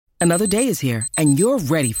Another day is here, and you're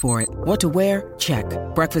ready for it. What to wear? Check.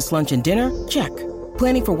 Breakfast, lunch, and dinner? Check.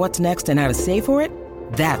 Planning for what's next and how to save for it?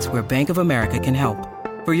 That's where Bank of America can help.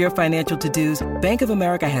 For your financial to-dos, Bank of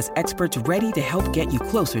America has experts ready to help get you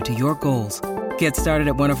closer to your goals. Get started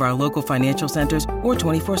at one of our local financial centers or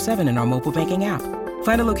 24/7 in our mobile banking app.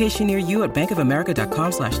 Find a location near you at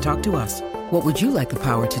bankofamerica.com/talktous. What would you like the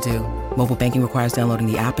power to do? Mobile banking requires downloading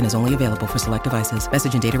the app and is only available for select devices.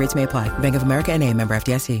 Message and data rates may apply. Bank of America N.A., member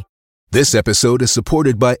FDIC. This episode is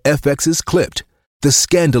supported by FX's Clipped, the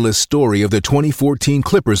scandalous story of the 2014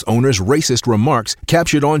 Clippers owner's racist remarks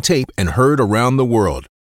captured on tape and heard around the world.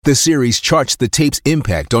 The series charts the tape's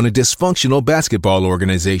impact on a dysfunctional basketball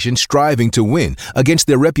organization striving to win against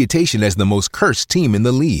their reputation as the most cursed team in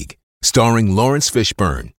the league. Starring Lawrence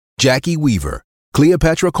Fishburne, Jackie Weaver,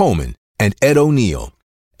 Cleopatra Coleman, and Ed O'Neill.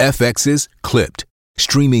 FX's Clipped,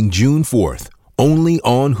 streaming June 4th, only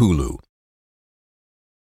on Hulu.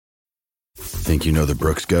 Think you know the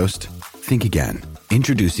Brooks Ghost? Think again.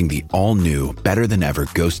 Introducing the all-new, better-than-ever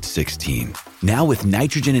Ghost 16. Now with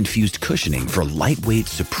nitrogen-infused cushioning for lightweight,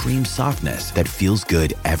 supreme softness that feels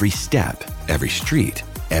good every step, every street,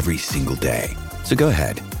 every single day. So go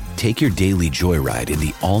ahead, take your daily joyride in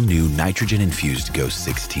the all-new nitrogen-infused Ghost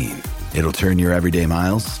 16. It'll turn your everyday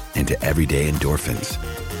miles into everyday endorphins.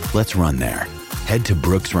 Let's run there. Head to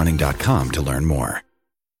brooksrunning.com to learn more.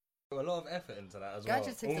 A lot of effort into that as Guy well.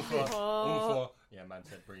 just takes the piss. Yeah, man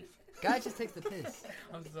said brief. Guy just takes the piss.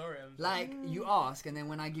 I'm sorry. Like, you ask, and then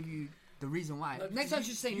when I give you the reason why. No, next time you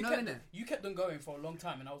should say no, innit? You kept on going for a long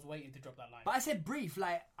time, and I was waiting to drop that line. But I said brief,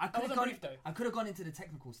 like, I could have wasn't gone, brief, though. I could have gone into the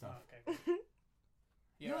technical stuff. Oh, okay.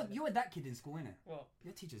 You were that kid in school, innit? Well,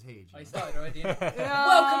 your teachers hated you. I started already.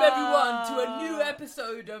 Welcome, everyone, to a new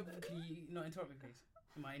episode of... Can you not interrupt me, please?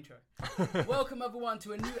 In my intro. Welcome, everyone,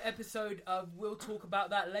 to a new episode of We'll Talk About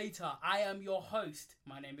That Later. I am your host.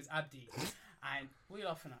 My name is Abdi. And what are you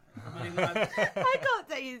laughing at? My name is Abdi. I can't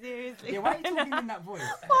take you seriously. Yeah, why are you talking in that voice?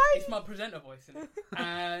 It's my presenter voice, isn't it?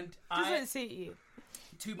 And Doesn't suit you.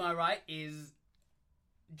 To my right is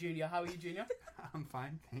Junior. How are you, Junior? I'm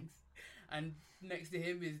fine, thanks. And next to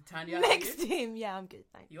him is Tanya. Next to him, yeah, I'm good,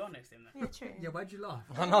 thanks. You are next to him, then. Yeah, true. Yeah, why'd you laugh?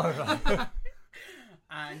 I know.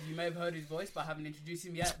 And you may have heard his voice, but I haven't introduced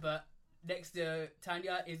him yet. But next to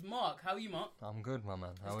Tanya is Mark. How are you, Mark? I'm good, my man.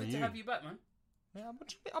 How are It's good you? to have you back, man. Yeah,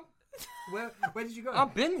 Where did you go?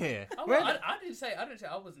 I've been here. Oh, Where well, I didn't say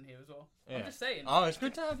I wasn't here as well. Yeah. I'm just saying. Oh, it's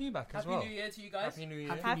good to have you back as well. Happy New Year to you guys. Happy New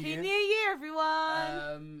Year. Happy New Year,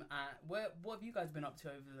 everyone. What have you guys been up to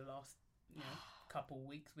over the last couple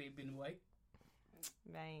weeks we've been away?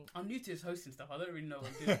 Right. I'm new to this hosting stuff. I don't really know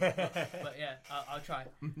what I'm doing. but yeah, I'll try.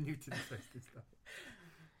 I'm new to this hosting stuff.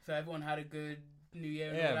 So everyone had a good New Year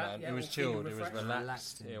and Yeah, all that? man. Yeah, it was all feeling chilled. It was refreshed?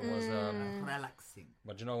 relaxed. It was. Relaxing.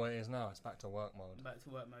 But you know what it is now? It's back to work mode. Back to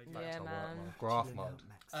work mode. Yeah, to man. work mode. Graph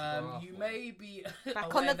mode. You may be Back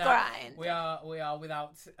aware on the that grind. We are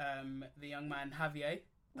without the young man Javier.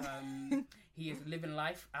 He is living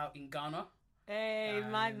life out in Ghana. Hey,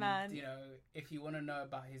 my And, man. You know, if you want to know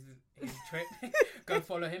about his trip, go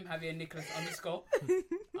follow him, Javier Nicholas _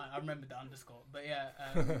 I remember the underscore, but yeah.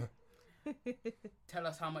 Tell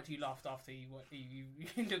us how much you laughed after you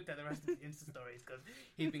looked at the rest of his Insta stories, because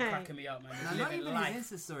he's been cracking me up, man. He's Not living even life.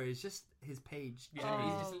 his Insta story, it's just his page. Yeah,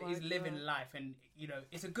 Oh, he's living life, and you know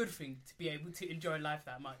it's a good thing to be able to enjoy life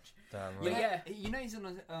that much. Damn But right. yeah, You know he's on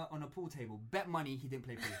a pool table. Bet money he didn't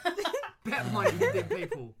play pool. Bet money he didn't play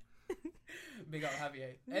pool. big up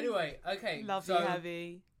Javier. Anyway, okay. Love so, you,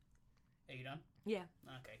 Javi. Are you done? Yeah.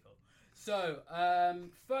 Okay, cool. So,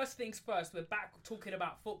 first things first, we're back talking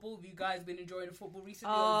about football. Have you guys been enjoying the football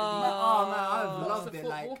recently? Oh man, I've Lots loved of it.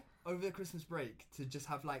 football? Like over the Christmas break to just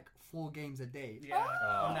have like 4 games a day. Yeah,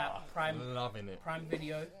 on that Prime Loving it.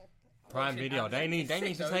 Video. Prime Video. They need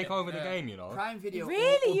to take over the game, you know. Prime Video.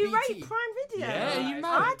 Really? or You BT. rate Prime Video? Yeah, you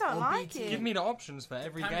mad. I don't Or like BT. it. Give me the options for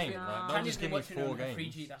every game. Like, don't just give me 4 games.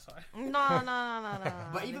 3G, that's why. No.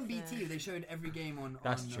 But even Listen. BT, they showed every game on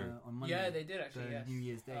That's true. On Monday. Yeah, they did actually. the Yes. New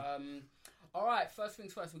Year's Day. All right. First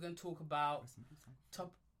things first. We're going to talk about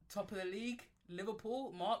top of the league.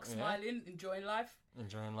 Liverpool. Mark smiling, enjoying life.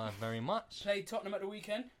 Enjoying life very much. Played Tottenham at the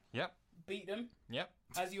weekend. Yep. Beat them Yep.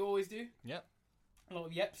 as you always do. Yep. A lot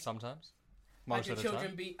of yeps. Sometimes. Had Most your of the children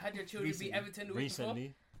time. beat Recently. Everton the week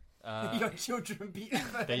Recently. Your children beat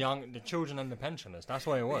The children and the pensioners. That's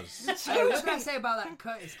what it was. Hey, what can I say about that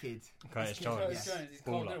Curtis kid? Curtis before? Jones. Curtis Jones, he's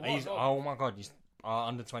cold, Baller. isn't he? He's, What? oh my god, our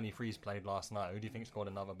under 23s played last night. Who do you think scored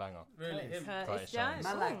another banger? Really, him. Curtis Curtis Jones. Jones.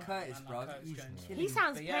 Man like Curtis, Man bro. like Curtis He's Jones. killing He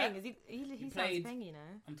sounds But yeah, paying. He sounds played- paying, you know.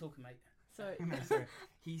 I'm talking, mate. Sorry. No, sorry.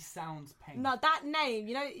 He sounds pain. No, that name,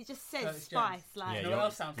 you know, it just says Curtis spice. Jones. Like, You know what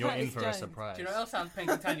else sounds you're Curtis in for a Jones. surprise. Do you know what else sounds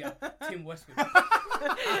painful, Tanya? Tim Westwood.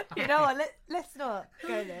 you know what? Let's not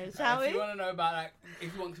go there, shall If we? you want to know about, like,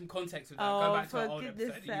 if you want some context with that, Oh, go back to for our old goodness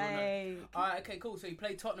episode. And you will know. sake. All right, okay, cool. So you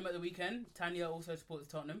played Tottenham at the weekend. Tanya also supports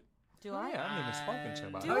Tottenham. Do Oh, I? yeah, I haven't even spoken to you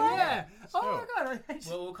about Do that. Oh I? yeah. Oh Sure. my god.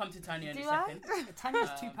 Well, we'll come to Tanya in Do a I? second. Tanya's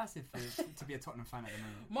too passive to be a Tottenham fan at the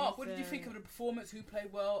moment. Mark, what did you think of the performance? Who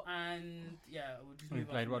played well? And yeah, we'll just We move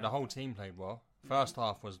on played from well. there. The whole team played well. First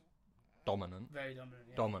half was dominant. Very dominant.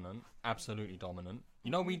 Yeah. Dominant. Absolutely dominant. You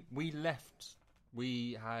know, we left.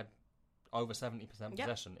 We had over 70%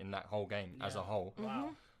 possession in that whole game as a Yeah. whole.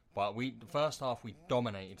 Wow. But the first half we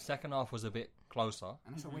dominated. Second half was a bit closer.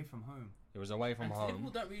 And that's away from home. It was away from And home. Liverpool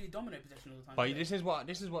don't really dominate possession all the time. But do they?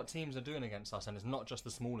 this is what teams are doing against us, and it's not just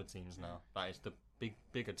the smaller teams now. Like, it's the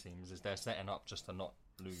bigger teams. Is they're setting up just to not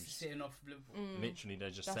lose. Sitting off Liverpool. Literally,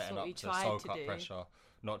 they're just That's setting what up we to tried soak to up do. pressure,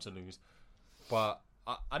 not to lose. But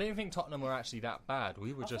I didn't think Tottenham were actually that bad.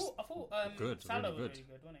 We were I just thought good, Salah really was good. really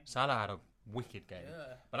good, wasn't he? Salah had a wicked game.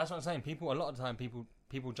 Yeah. But that's what I'm saying. A lot of the time,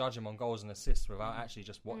 people judge him on goals and assists without actually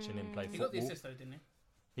just watching him play He football. got the assist though, didn't he?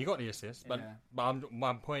 He got the assist, but Yeah.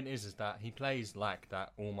 my point is that he plays like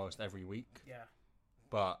that almost every week. Yeah.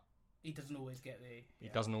 But He doesn't always get the. he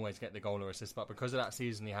doesn't always get the goal or assist. But because of that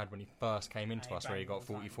season he had when he first came into he us, where he banged got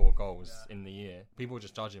all the time. 44 goals Yeah. in the year, people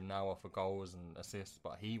just judge him now off of goals and assists.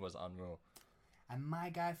 But he was unreal. And my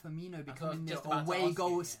guy Firmino becoming just the about to away ask goal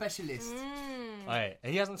you, yeah. specialist. Hey,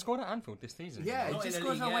 he hasn't scored at Anfield this season. Yeah, you know. Not he just in the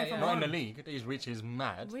scores league, away yeah, from yeah. Not in the home. league, which is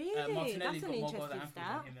mad. Really? Martinelli's That's an got more goals interesting at Anfield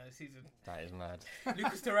stat. than him this season. That is mad.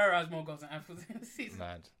 Lucas Torreira has more goals than Anfield this season.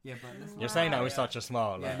 Mad. Yeah, but let's You're saying that with Yeah. such a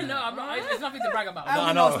smile. Like. Yeah. No, I'm not. There's nothing to brag about. And I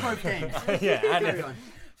we know. lost both games. yeah, and Carry on.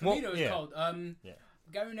 Firmino is yeah. cold. Yeah.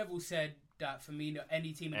 Gary Neville said that Firmino,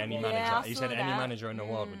 any team in Any the world, manager. Yeah, I He saw said any that. manager in the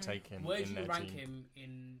world would take him where do in you their rank team. him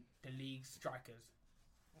in the league's strikers?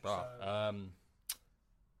 Bruh,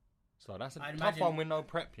 so that's a I'd tough imagine- one with no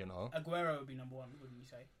prep, you know. Aguero would be number one, wouldn't you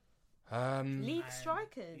say? League And-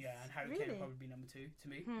 strikers? Yeah, and Harry Kane Really? would probably be number two to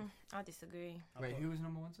me. I disagree. I've Wait, got who was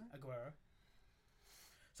number one, sir? Aguero.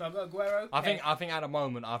 So I've got Aguero. I think Kane. at the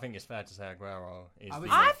moment, I think it's fair to say Aguero is I would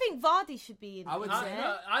the... I think Vardy should be in I would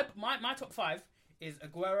there. say- My top five is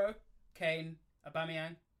Aguero, Kane,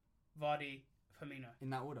 Aubameyang, Vardy, Firmino. In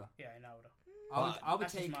that order. Yeah, in that order. I would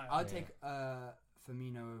That's just take my- I would Yeah. take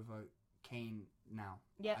Firmino over Kane now.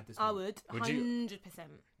 Yeah, at this I moment. would. Would you-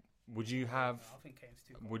 100%. Would you have... I think Kane's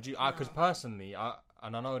too. Would you... Because personally,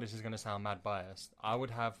 and I know this is going to sound mad biased, I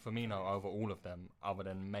would have Firmino over all of them, other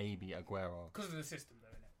than maybe Aguero. Because of the system, though,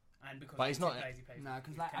 innit? And because But of it's the not- plays he plays. No,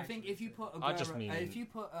 because like I think if you put I just Aguero, mean- if you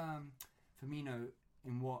put Firmino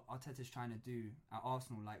in what Arteta's trying to do at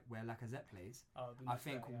Arsenal, like where Lacazette plays, I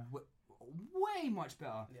think way much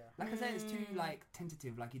better. Yeah. Lacazette is too like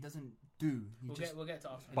tentative, like he doesn't do. We'll get to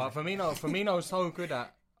Arsenal. But Firmino's so good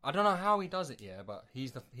at... I don't know how he does it, yeah, but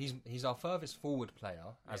he's our furthest forward player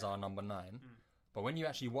as our number 9. But when you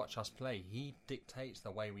actually watch us play, he dictates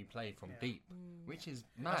the way we play from deep, which is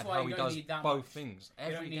mad That's why how you he don't does need that both much- things You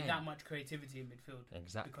every don't need game. that much creativity in midfield.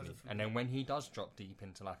 Exactly. Because of And then when he does drop deep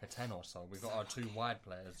into like a 10 or so, we've got our 2 wide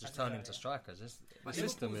players just turn into strikers. The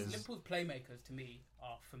system is... Liverpool's playmakers to me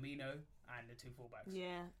are Firmino and the 2 fullbacks.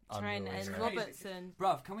 Yeah, Unreal, Trent and isn't it? Robertson.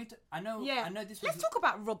 Bruv, can we? I know. Yeah, I know this. let's was talk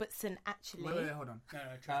about Robertson actually. Wait, hold on. No,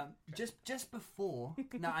 Trent. Just before.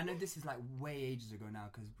 Now I know this is like way ages ago now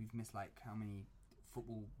because we've missed like how many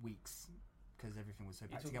football weeks because everything was so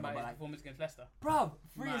You packed talking together. about But his like, performance against Leicester? bruv,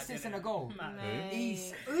 3 Mad, assists innit? and a goal. Mad.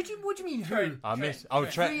 Mate. What do you mean who? Trent. I miss... Trent. Oh,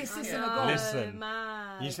 Trent. 3 Trent. assists I and a know, goal. Listen.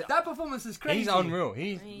 man. You see- That performance is crazy. He's unreal.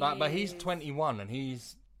 But he's is. 21 and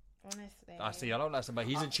he's... Honestly. I see, I don't like to, but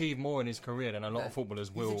he's achieved more in his career than a lot of footballers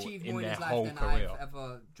He's will achieved in more their his life whole than career. I've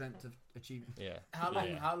ever dreamt of achieving. Yeah. How long?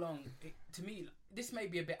 Yeah. How long? To me, this may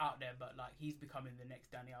be a bit out there, but like he's becoming the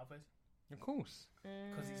next Dani Alves Of course.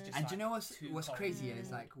 because he's just. And like, do you know too what's cold. crazy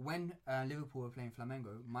is like when Liverpool were playing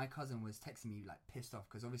Flamengo, my cousin was texting me like pissed off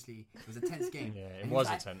because obviously it was a tense game. Yeah, it And he was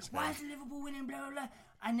a like, tense Why game. is Liverpool winning? Blah blah blah.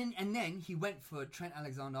 And then he went for Trent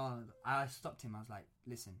Alexander-Arnold. I stopped him. I was like,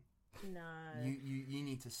 listen, No. you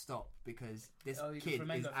need to stop because this Oh, he's a kid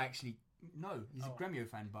Flamengo is fan. actually he's Oh. a Gremio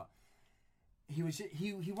fan, but he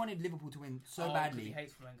wanted Liverpool to win so Oh, 'cause badly. He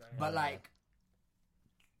hates Flamengo. Yeah. But like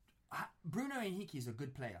Bruno Henrique is a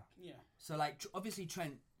good player. yeah. So, like, obviously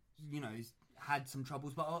Trent, he's had some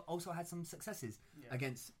troubles, but also had some successes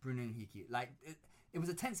against Bruno Henrique. Like, it was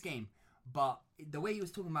a tense game, but the way he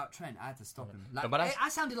was talking about Trent, I had to stop him. Like, No, but I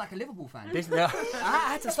sounded like a Liverpool fan. This, I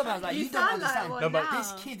had to stop him. I was like, You you don't sound like understand. one No, but now.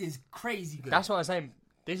 This kid is crazy good. that's what I'm saying.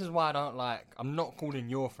 this is why I don't like. I'm not calling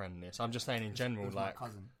your friend this. I'm just saying in general, was my like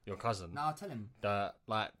cousin. your cousin. No, I'll tell him. The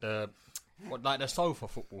sofa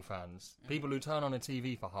football fans, people who turn on the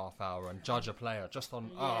TV for half hour and judge a player just on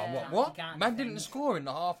Yeah. what You can't man didn't defend. score in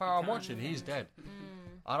the half hour I'm watching. He's dead.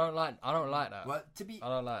 I don't like that. Well, I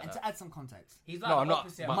don't like and that. to add some context, He's like No, the I'm not-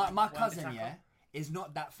 opposite but- of my Wan-Bissaka. cousin, yeah, is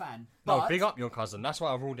not that fan. No, But, big up your cousin. That's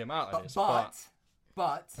why I ruled him out of this.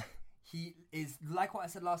 but he is like what I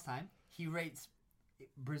said last time. He rates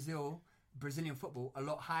Brazilian football a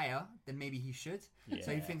lot higher than maybe he should. So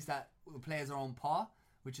he Yeah. thinks that the players are on par,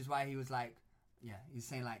 which is why he was like, yeah, he's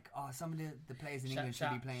saying like, oh, some of the players in England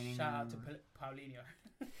should be playing in Shout out England. to Paulinho.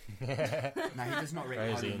 No, he does not rate Where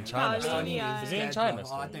is he, Paulinho. in China still? Paulinho Is he in dead, China bro.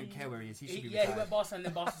 still? I don't care where he is. He should be Yeah, he retired. went Barca and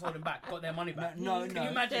then Barca sold him back, got their money back. No, Can you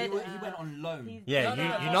imagine? Dead. He went on loan. Yeah, No, you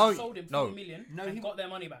Barca know sold him 40 no. million No, and he- got their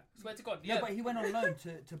money back. Swear to God. Yeah, Yeah, but he went on loan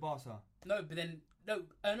to Barca. no, but then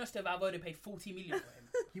Ernesto Valverde paid 40 million for him.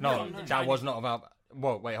 He went No, on loan. that was not about.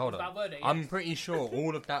 Whoa, wait, hold on. Valverde, yes. I'm pretty sure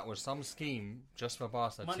all of that was some scheme just for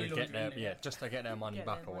Barca Money to get their laundering, yeah. just to get their money Get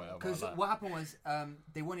back their or money. whatever. Because Like, what happened was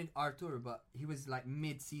they wanted Artur, but he was like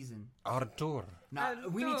mid-season. Artur. Now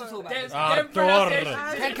we need to talk about There's this. them Artur.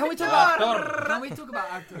 pronunciations. Can we talk about? Can we talk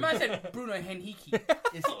about Artur? Man said Bruno Henrique.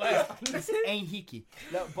 It's Enrique.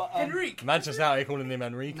 No, but Henrique. Manchester United calling him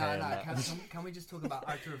Enrique. No, and no. that. Can we just talk about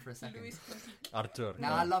Artur for a second? Artur.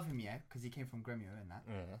 Now I love him, yeah, because he came from Gremio and that.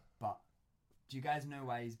 Yeah. But do you guys know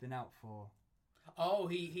why he's been out for? Oh,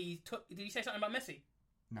 he took. Did he say something about Messi?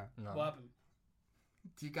 No. No. What happened?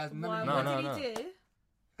 Do you guys What, remember? No, what no, did he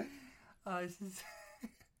do? Oh, this is.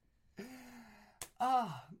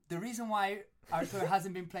 The reason why Artur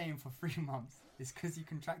hasn't been playing for 3 months is because he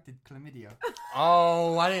contracted chlamydia.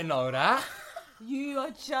 Oh, I didn't know that. You are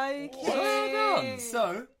joking.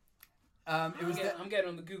 So, it was I'm getting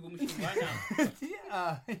on the Google machine right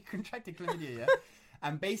now. he contracted chlamydia, yeah,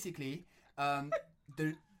 and basically,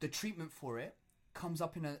 the treatment for it comes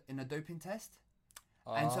up in a doping test,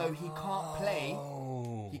 and so he can't play.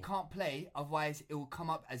 Oh. He can't play, otherwise it will come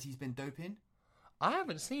up as he's been doping. I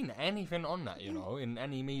haven't seen anything on that, you know, in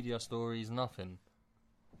any media stories, nothing.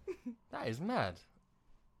 That is mad.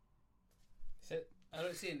 So, I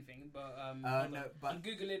don't see anything, but hold no, on. but- I'm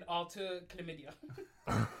googling Artur chlamydia.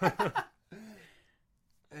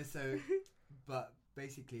 But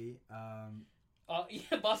basically,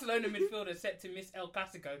 Yeah, Barcelona midfielder set to miss El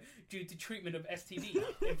Clasico due to treatment of STD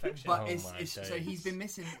infection. but Oh my so days. he's been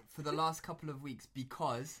missing for the last couple of weeks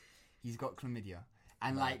because he's got chlamydia,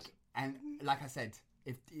 and like I said,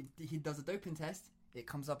 if he does a doping test, it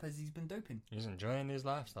comes up as he's been doping. He's enjoying his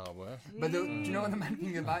lifestyle, boy. But do you know what the mad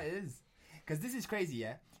thing about it is? Because this is crazy,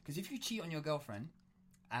 yeah. Because if you cheat on your girlfriend,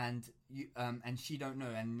 and you and she don't know,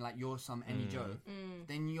 and like you're some any Joe,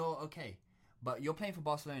 then you're okay. But you're playing for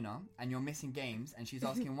Barcelona and you're missing games, and she's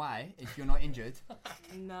asking why if you're not injured.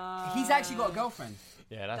 No. He's actually got a girlfriend.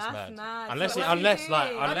 Yeah, that's, That's mad. mad. Unless So he, what do you unless do?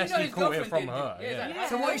 like How do unless you know he his caught it girlfriend from did her. it? Yeah. Yeah.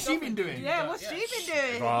 So what has she been doing? Yeah, what's Yeah. she been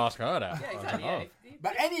doing? Well, ask her that. Yeah, exactly. Oh. Yeah.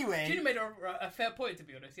 But anyway, Judy made a fair point, to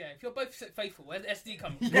be honest. Yeah, if you're both faithful, where's SD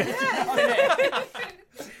coming?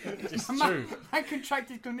 It's true. I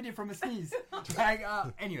contracted chlamydia from a sneeze. Like,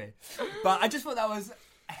 anyway, but I just thought that was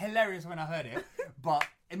hilarious when I heard it. But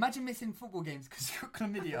imagine missing football games because you got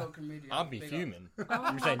chlamydia. I'd be Big fuming. Oh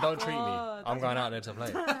I'm saying, don't treat me. God. I'm going out there to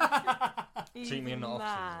play. He's Treat me in the off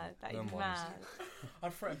mad. season. That Them is ones. mad.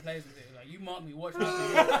 I'd threaten players with it. Like, you mark me, watch me.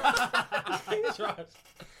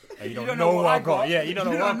 Hey, you don't know what I got. Yeah, you don't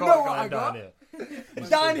know what I got going down here.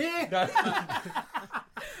 Down here.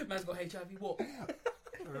 Man's got HIV. What?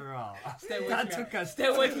 Rah. Stay away That from took me. a Stay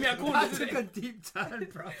away from me. I called that this. took a deep turn,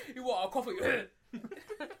 bro. You what? I'll cough at you.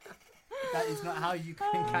 That is not how you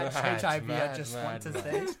can catch Mad, HIV. I mad, just mad, want to mad.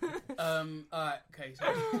 say. Alright, okay, so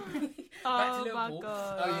back to Oh Liverpool. my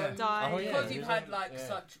god. Oh, yeah. Dying. Oh, yeah. Because you've had like Yeah.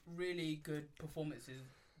 such really good performances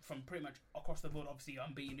from pretty much across the board. Obviously,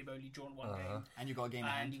 unbeaten. You've only drawn one game, And you got a game in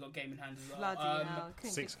and hand. you got game in hand as well. Bloody hell.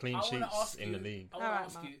 Couldn't 6 get- clean I want to sheets ask in you. the league. I want to Alright,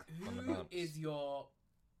 ask Mark. you, On the who bounce. is your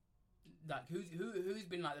like who's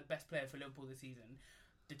been like the best player for Liverpool this season?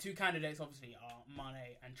 The two candidates obviously are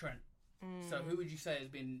Mane and Trent. So who would you say has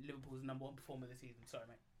been Liverpool's number one performer this season? Sorry,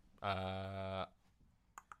 mate.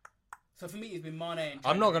 So for me, it's been Mane and Trent.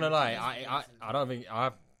 I'm not gonna Who's lie. been I decent. don't think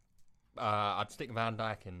I'd stick Van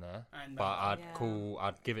Dijk in there, And but Van Dijk.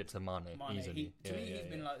 I'd give it to Mane, Mane, easily. to me, he's yeah.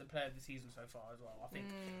 been like the player of the season so far as well. I think.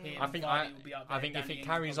 Him I and think Vardy will be up there. I think if Danny it Ings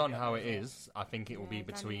carries will on be up how there it as well. is, I think it will be Yeah,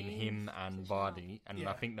 between Danny him Ings, and as well. Vardy, and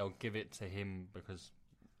Yeah. I think they'll give it to him because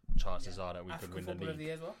chances are that we African could win the Footballer of the league.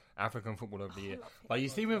 Year as well. African Footballer of the Year. But you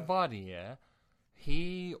see with Vardy, yeah,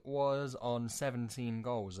 He was on 17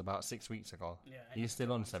 goals about 6 weeks ago. Yeah, He's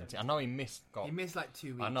still on 17. I know he missed goals. He missed like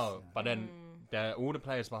 2 weeks. I know, but then all the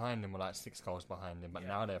players behind him were like 6 goals behind him, but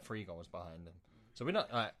now they're 3 goals behind him. So we're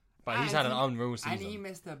not like, but he's had an unreal season. And he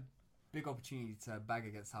missed a big opportunity to bag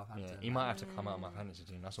against Southampton. Yeah, he might have to come out of my fantasy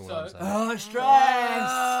team. That's all So- I'm saying. Oh, stress!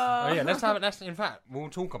 Oh yeah, let's have it. In fact, we'll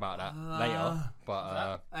talk about that later.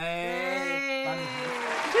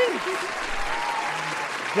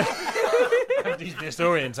 But he's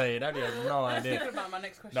disorientated. He has no I'm idea. thinking about my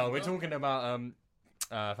next question. No, we're as well. talking about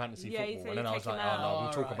fantasy Yeah, you football, said and then I you're was like, taking oh no, we'll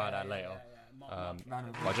Oh, talk right, about yeah, that yeah, later. yeah, yeah. Round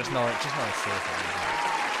of But just know it's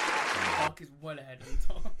Mark is well ahead of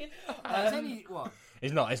the time. It's only, what?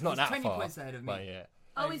 It's not He's that 20 far. points ahead of me. But yeah,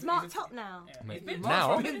 Oh, he's marked up now. Yeah. Mate, He's been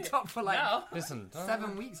now- He's been top for like now. listen,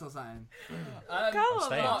 7 weeks or something. I'm Go on,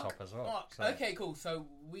 staying Mark. top as well. Mark, so. okay, cool. So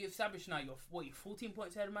we established now you're 14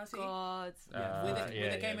 points ahead of Man City. God. With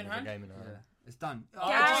a game in hand? Game in Yeah, hand. it's done.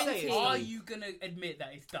 Guaranteed. Are you gonna admit that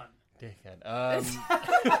it's done? Dickhead.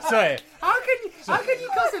 Sorry, How can you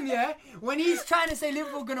cuss him, yeah? When he's trying to say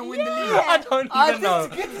Liverpool gonna win the league. I don't even know.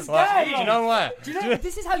 This Well, guy, do you know why? Do you know?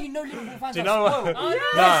 This is how you know Liverpool fans Do you are know what? spoiled.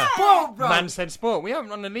 Oh, Nah, Spoiled, bro. man said sport. We haven't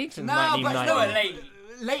won the league since Nah, but 1990.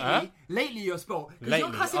 No, no, late. Lately you're spoiled. Because you're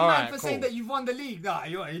Lately. cussing All man right, for saying cool. that you've won the league. Nah,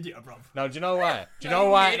 you're an idiot, bro. No, do you know why? Do you No, know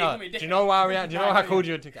why? you No, made it do you know why? Do you know why I Nah, called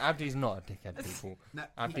you a dickhead? Abdi's not a dickhead, people. No,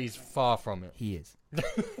 Abdi's far from it. he is.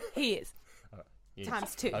 He is. He is.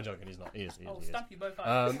 Times 2. I'm joking. He's not. He is. He is. I'll He is. stamp you both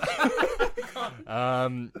out.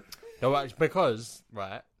 No, because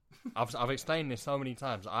right, I've explained this so many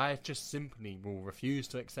times. I just simply will refuse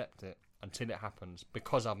to accept it until it happens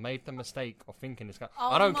because I've made the mistake of thinking this guy.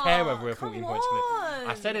 Oh, I don't care whether Mark, we're 14 come points split. on.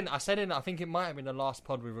 I said in. I think it might have been the last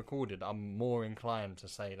pod we recorded. I'm more inclined to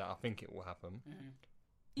say that I think it will happen,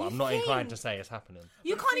 but You I'm not inclined to think? say it's happening.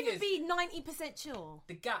 You But can't the even thing be 90% sure.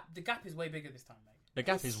 the gap is way bigger this time, mate. The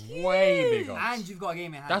gap It's is way huge. bigger. And you've got a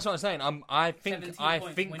game in hand. That's what I'm saying. I 17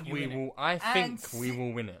 think points when you we win it. will. I And think we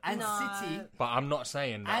will win it. And No. City. But I'm not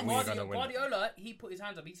saying that And we're going to win it. Guardiola, he put his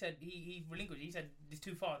hands up. He said he relinquished. He said it's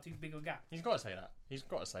too far, too big of a gap. He's got to say that. He's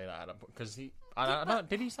got to say that because he. I don't,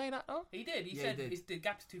 did he say that though? He did. He Yeah, said he did. It's, the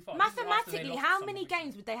gap's too far. This is after they Mathematically, lost how some many of it.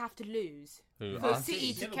 games would they have to lose Who, for us?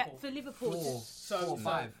 City to Liverpool. for Liverpool? Four. To... So 4 or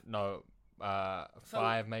 5. No,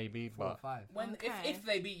 5 maybe, 4 or but 5. When Okay. if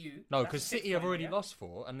they beat you, no, that's because a 6 City have point, already yeah? lost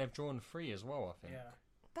 4 and they've drawn 3 as well. I think. Yeah,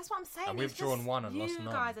 That's what I'm saying. And we've it's drawn just 1 and you lost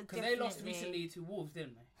none. guys are because they lost definitely- recently to Wolves,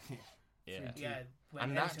 didn't they? Yeah. Yeah. when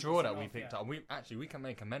And that Eriksen draw was that sent we off, picked yeah. up, we can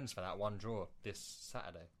make amends for that one draw this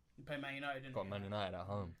Saturday. You play Man United, didn't Got you? Man United at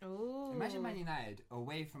home. Ooh. Imagine Man United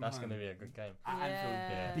away from That's home. going to be a good game. At Anfield.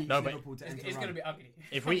 Yeah. Beats No, but Liverpool to enter It's going to run. be ugly.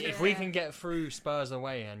 If we can get through Spurs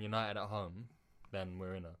away and United at home, then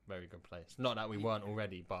we're in a very good place. Not that we weren't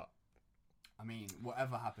already, but I mean,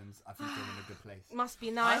 whatever happens, I think they're in a good place. Must be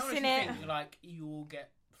I nice, honestly innit? think like you will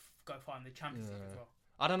go far in the Champions League as well.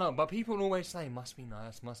 I don't know. But people always say must be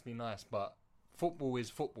nice. But football is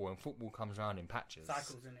football, and football comes around in patches,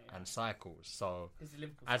 Cycles, innit? and cycles. So, It's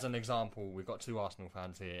Liverpool. as an example, we've got 2 Arsenal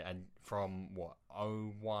fans here, and from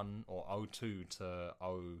 01 or 02 to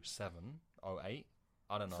 07, 08,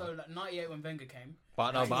 I don't know. So like 98 when Wenger came.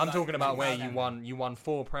 But no, Like, but I'm like, talking about where like, you won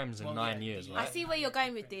 4 Prems in Well, 9 yeah, years, yeah. I right? see where you're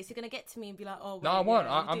going with this. You're gonna get to me and be like, "Oh, No, wait, I won't.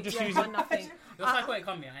 yeah, I'm you just did using- nothing." Your cycle ain't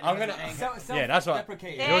come yet. I'm gonna- Yeah, that's what.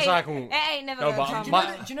 Deprecated. It Your ain't- cycle. It ain't never No, gonna but come. Do you,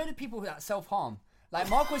 my- know do you know the people that self-harm? Like,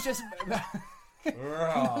 Mark was just...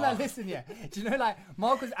 like, listen, yeah. Do you know, like,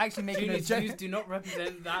 Mark was actually making a Juniors genuine... do not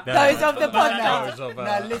represent that. Those of the pod now. Those of,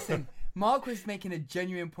 Now, listen. Mark was making a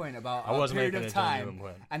genuine point about I a was period making of a time. genuine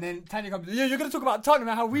point. And then Tanya comes, yeah, you're going to talk about Tottenham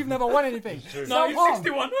and how we've never won anything. No, you're Self-harm.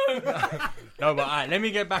 61. No, but alright, let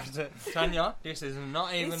me get back to Tanya. This is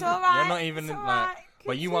not even. It's alright, You're not even it's like. alright.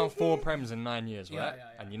 But you won 4 Prems in 9 years, Yeah, right? yeah,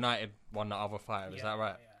 yeah. And United won the other 5. Is that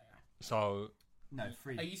right? So. No,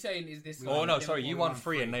 3. Are you saying is this? Oh like no, sorry. You Liverpool won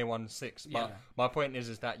 3 and they won 6. But Yeah. my point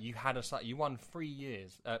is that you had you won 3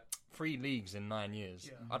 years, 3 leagues in 9 years.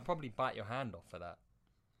 Yeah. I'd probably bite your hand off for that.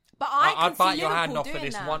 But I I'd can bite see your hand Liverpool off for doing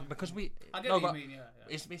this that. one because we. I get no, what but you mean. Yeah.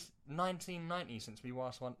 it's 1990 since we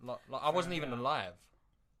last won. I wasn't even alive.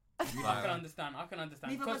 I can understand. I can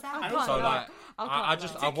understand. Neither 'Cause- was I. and So, also, So no. like, I can't I lie.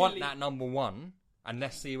 just I want that number 1, and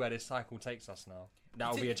let's see where this cycle takes us now.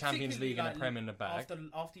 That'll be a Champions League and a Prem in the bag.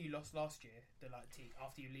 After you lost last year,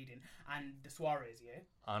 after you leading, and the Suarez year.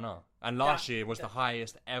 I know. And last That- year was the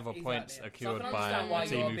highest ever Exactly. points So I secured can by understand why a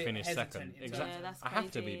team you're a who bit finished hesitant second. in terms Exactly. Yeah, that's I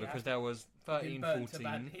have to be crazy. because there was 13, burnt so 14.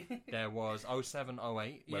 badly. There was 07,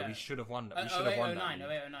 08 where Yeah. we should have won that. We 08, should have won 09, that.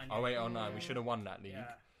 08, 09, 08, 09. We should have won that league.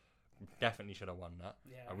 Yeah. Definitely should have won that.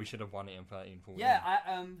 Yeah. And we should have won it in 13, 14.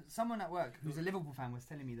 Yeah, someone at work who's a Liverpool fan was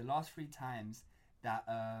telling me the last 3 times that...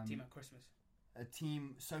 Team at Christmas. a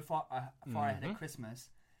team so far ahead of Christmas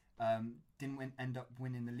didn't end up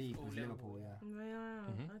winning the league was Liverpool.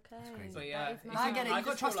 Okay. crazy. But yeah, I get it. You've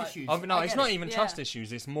got just trust feel like- issues. Oh, no, I it's get not it. even trust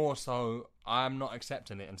issues. It's more so I'm not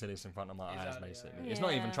accepting it until it's in front of my eyes, Exactly, basically. yeah. It's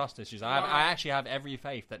not even Yeah. trust issues. I actually have every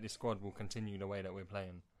faith that this squad will continue the way that we're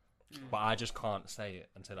playing. But I just can't say it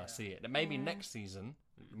until I see it. And maybe next season,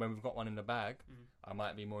 when we've got one in the bag, I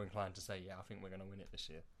might be more inclined to say, yeah, I think we're going to win it this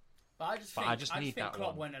year. But I just think that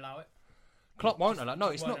Klopp one. won't allow it. Klopp won't allow. No,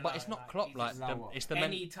 it's won't not. But allow it's it, not like, Klopp. he Like just allow what? it's the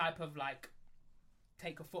Any type of like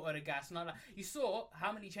take a foot on the gas. Not like you saw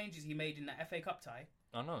how many changes he made in that FA Cup tie,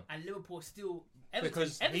 I know. and Liverpool still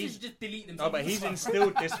Because Everton he's- just delete No, themselves. but he's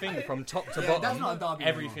instilled this thing from top to Yeah, bottom. that's not a derby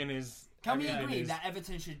Everything is. Can we everything agree is- that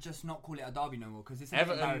Everton should just not call it a derby no more because it's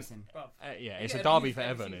Everton- embarrassing? Bruv. Yeah, it's Yeah, a derby youth for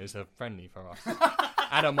every Everton. season. It's a friendly for us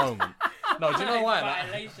at a moment. No, do you know why? Like,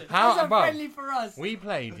 Violation. how, That's bro? friendly for us. We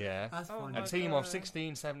played, yeah, That's funny. a team of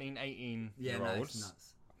 16, 17, 18 Yeah, year no, it's olds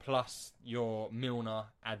nuts. plus your Milner,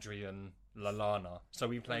 Adrian, Lallana. So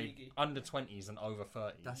we played Origi. under 20s and over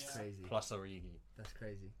 30s. That's crazy. Plus Origi. That's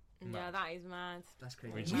crazy. Yeah, that is mad. That's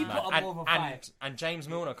crazy. Which We is put mad. up more of a fight. And James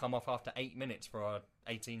Milner come off after 8 minutes for our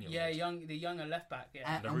 18-year-old. Yeah, the younger left back.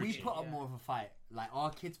 Yeah, And we Rookie. put up more of a fight. Like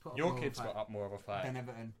our kids put up Your more of a kids fight got up more of a fight. than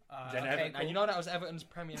Everton. Then okay, Everton, cool. And you know that was Everton's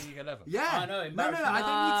Premier League 11. Yeah. I know, No, I embarrassing. don't need to.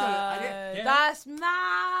 I didn't. Yeah. That's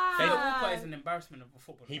mad. Phil Walcott is an embarrassment of a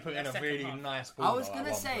footballer. He put That in a second really half. nice ball. I was though, gonna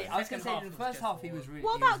at one say. point. I was gonna Second say half in the was first just half he was really.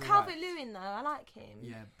 What he was about alright. Calvert Lewin though? I like him.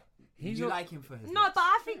 Yeah. He's You a- like him for his No, looks. but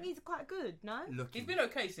I think he's quite good. No. Looking. He's been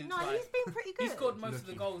okay since. No, like, he's been pretty good. He scored most of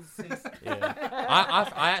the goals since. Yeah.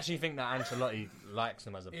 I actually think that Ancelotti likes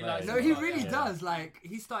him as a He player. likes No, him. he really Yeah. does. Like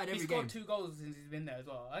he started He every scored game. 2 goals since he's been there as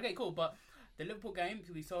well. Okay, cool. But the Liverpool game,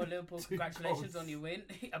 we saw Liverpool. Congratulations goals. on your win.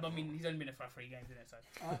 I mean, he's only been there for 3 games, isn't it? So,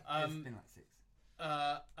 It's been like 6.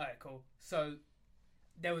 alright, cool. So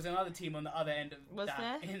there was another team on the other end of Was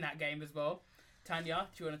that there? in that game as well. Tanya,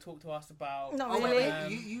 do you want to talk to us about? Not Oh really. wait,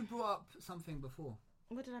 you brought up something before.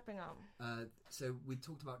 What did I bring up? So we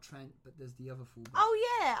talked about Trent, but there's the other fullback.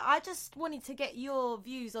 Oh yeah, I just wanted to get your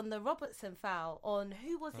views on the Robertson foul. On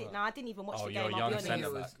who was it? Now I didn't even watch Oh, the you're game. a I'll young be I think honest. it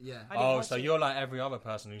centre was, back. yeah. I didn't Oh, watch so it. you're like every other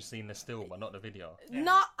person who's seen the still, but not the video.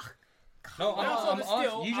 Not. No, When I saw the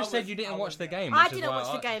still, you I just said was- you didn't I watch was- the game. I which is didn't why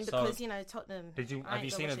watch the game so because Tottenham. Did you? I Have you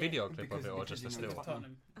ain't seen a watched it. video clip of Because- it or because just a you know still?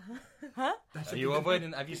 Tottenham. Huh? Are you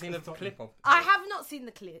avoiding? Have you seen a clip of? I have not seen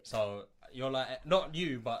the clip. So you're like, not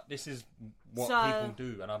you, but this is what So- people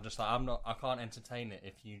do, and I'm just like, I can't entertain it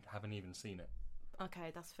if you haven't even seen it.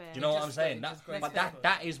 Okay, that's fair. Do you know what I'm just- saying? it That, just goes but back.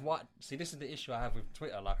 that is what. See, this is the issue I have with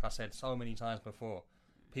Twitter. Like I said so many times before,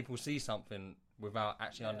 people see something without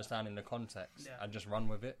actually understanding the context Yeah. and just run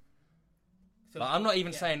with it. So, Like, I'm not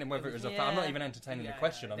even yeah, saying whether it was a foul. I'm not even entertaining Yeah, the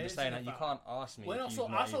question. yeah, I'm there just is saying a that you foul. can't ask me. When if I you've saw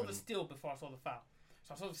not the even- still before I saw the foul.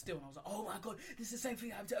 So I saw the still and I was like, oh my god, this is the same thing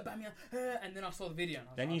that happened to Aubameyang. And then I saw the video. And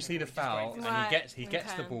I was Then like, you okay, see the cool, he's just foul, great. and Right, he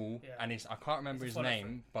gets the okay. ball, Yeah. and I can't remember It's his a follow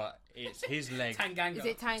name, but it's his leg. Tanganga. Is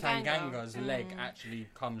it Tanganga? Tanganga's leg actually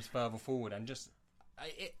comes further forward, and just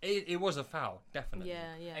it was a foul, definitely.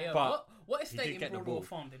 Yeah, yeah. Hey, But what he estate did in get the Broadwell ball.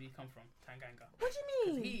 Farm did he come from? Tanganga. What do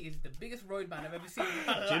you mean? He is the biggest roadman I've ever seen.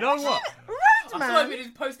 Do you know what? I saw him man. in his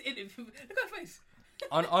post interview. Look at his face.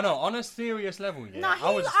 on a serious level, yeah. No, I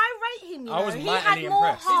was I rate him. You I was know. He mightily had more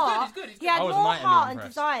impressed. heart. He's good, he's good. He had I was more mightily heart and impressed.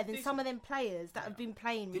 desire than some of them players that have been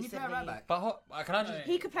playing Didn't he play recently. right back? But can I just? Right.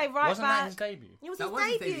 He could play right Wasn't back. that his debut? It was That his was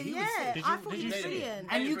his debut. debut. He was Yeah, sick. Did I you- thought did he you was see it? brilliant.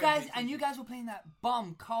 And you Very guys were playing that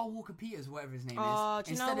bum Carl Walker Peters, whatever his name Oh, is.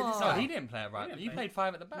 do you know instead of this what? No, guy. he didn't play it right. didn't He play. played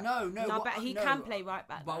 5 at the back. No, No, what- but he no. can play right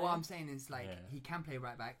back. But though. what I'm saying is, like, Yeah. he can play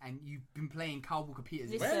right back, and you've been playing Carl Walker Peters.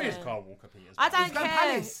 Listen. Where is Carl Walker Peters? I don't He's going care.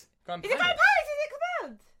 Palace. Going Is it going Palace. Paris? Is it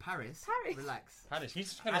command? Paris. Paris. Relax. Palace.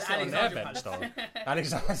 He's going to sit on Alexander their bench,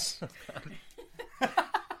 Palace. though.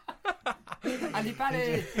 Alexander. Andy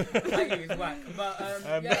Palace. Thank you, he's whack. But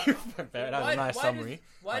yeah. That was Why- a nice why summary. does-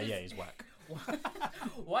 why does- Yeah, he's whack.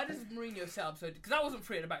 Why does Mourinho set up so? Because that wasn't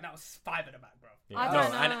 3 at the back. That was 5 at the back, bro. Yeah. I No,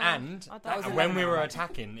 don't know. and I don't That was and a when 11 we at were the back.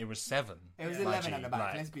 attacking, it was 7. It was Yeah. 11 at the back.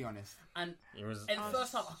 Like- Let's be honest. And It was. in the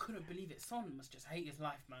first half, I couldn't believe it. Son must just hate his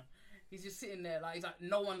life, man. He's just sitting there like he's like,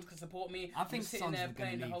 no one can support me. I I'm think sitting Son's there gonna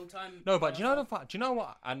playing the leave. whole time. No, but do you know do you know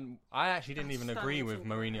what? And I actually didn't even Son agree was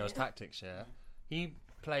with all Mourinho's right. tactics. Yeah, he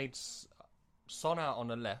played Son out on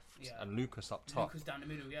the left Yeah. and Lucas up top. Lucas down the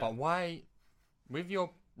middle, yeah. But why, with your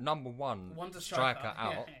number one One's a striker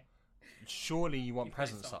out, Yeah. surely you want You play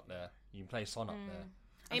presence Son. up there. You play Son up there.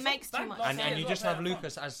 It And makes Son too back much last And, year sense. and you as just well, have playing up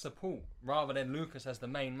Lucas as support rather than Lucas as the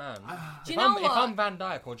main man. Do you If know If what? I'm Van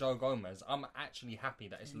Dijk or Joe Gomez, I'm actually happy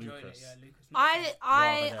that it's front. Enjoyed Lucas. it, yeah, Lucas.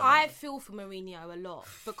 I Rather than- feel for Mourinho a lot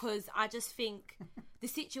because I just think the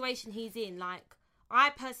situation he's in, like, I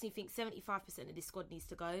personally think 75% of this squad needs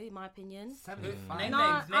to go, in my opinion. 75. Name No,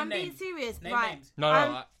 names. Name I'm being names. serious. Name Right. names.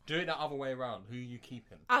 No, do it the other way around. Who are you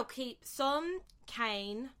keeping? I'll keep Son,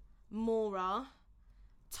 Kane, Mora,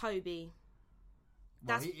 Toby.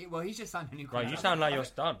 Well, he's just signed a new Right, contract. you sound like you're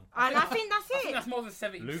stunned. And I think that's I think it. that's more than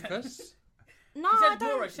 70%. Lucas? No, He I said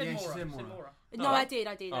don't. Mora. He said Yeah, she Mora. said He said Mora. Mora. No, I did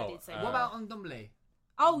say What that. about Ndombele?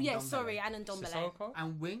 Oh, yeah, Ndombele? sorry, and Ndombele. Sissoko?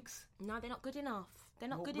 And Winks? No, they're not good enough. They're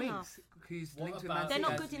not Well, good Winks, enough. who's What linked with about Man They're City.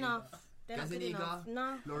 not Gazaniga? good enough. They're not good Gazaniga, enough.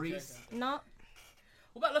 No. Lloris. No.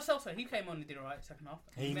 What about Lo Celso? He came on and did alright second half.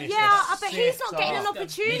 He made- missed Yeah, a but he's not sitter. getting an You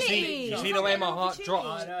opportunity. You see He's the not way getting my an heart opportunity.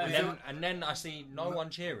 drops, I know. and then I see no one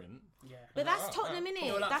cheering. Yeah. But that's Alright, Tottenham, alright. innit?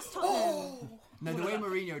 You're like, That's Tottenham. No, the way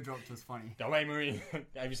Mourinho dropped was funny. The way Mourinho,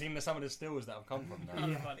 have you seen some of the stills that have come from that?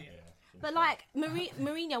 That's funny, yeah. But like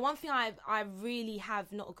Mourinho, one thing I really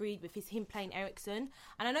have not agreed with is him playing Eriksen.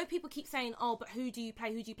 And I know people keep saying, "Oh, but who do you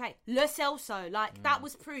play? Who do you play?" Lo Celso, like that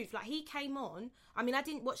was proof. Like he came on. I mean, I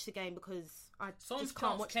didn't watch the game because I Son's just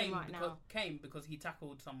can't chance watch them right now. came because he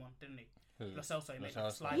tackled someone, didn't he? Who? Lo Celso made Lo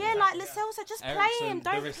that Celso. slide. Yeah, like Lo Celso, just play him. The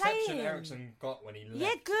Don't play reception him. Eriksen got when he left.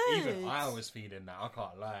 Yeah, good. Even I was feeling that. I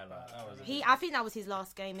can't lie. Like, that was I think that was his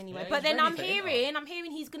last game anyway. Yeah, but he's then ready for Inter. I'm hearing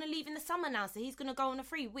he's going to leave in the summer now, so he's going to go on a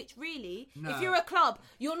free. Which really, No. if you're a club,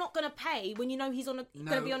 you're not going to pay when you know he's going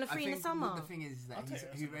to be on a free in the summer. What the thing is that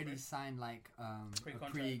he already signed like a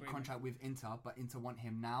pre-contract with Inter, but Inter want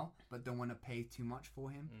him now, but don't want to pay too much for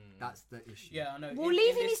him. That's the issue. Yeah, I know. Well,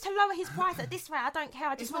 leaving is to lower his price at this rate. I don't care.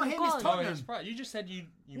 I just It's want not him him, it's gone. Tottenham. it's right. You just said you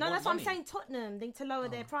No, want that's what I'm money. saying. Tottenham need to lower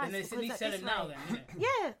their price. Then they because need to at sell this him now rate- then, innit?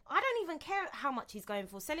 Yeah, I don't even care how much he's going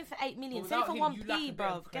for. Sell him for 8 million. But Sell him without for him, you lack 1p, a bit bro.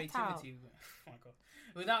 of Get out. creativity. Oh my god.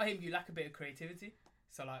 Without him, you lack a bit of creativity.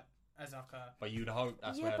 So like, as like a But you'd hope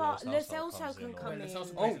that's Yeah, where but Lo Lo Celso Celso comes can in, or- come Well, in. Lo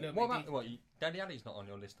Celso Oh, plays a little what bit about deep. what? Daddy Ali's not on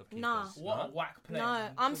your list of keepers. Nah. What No? a whack player. No,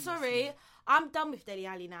 I'm sorry. I'm done with Dele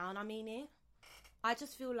Alli now, and I mean it. I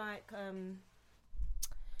just feel like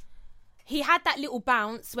he had that little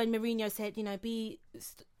bounce when Mourinho said, you know,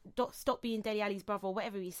 stop being Dele Alli's brother or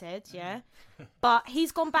whatever he said, yeah. But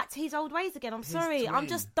he's gone back to his old ways again. I'm sorry. I'm twin.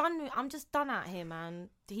 just done. I'm just done at him, man.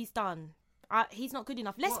 He's done. He's not good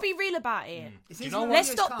enough. Let's be real about it. Do you know what-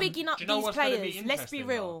 Let's stop bigging up Do you know these what's gonna be players. Let's be interesting,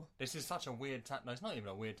 real. though? This is such a weird. No, it's not even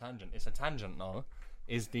a weird tangent. It's a tangent, though.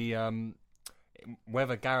 Is the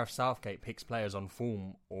whether Gareth Southgate picks players on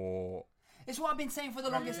form or It's what I've been saying for the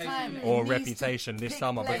longest time. He or needs to reputation this pick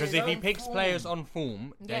summer? Because players if he on picks form. players on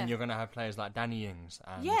form, Yeah. then you're going to have players like Danny Ings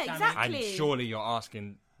and Yeah, exactly. and surely you're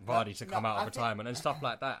asking Vardy to No, come out I of think- retirement and stuff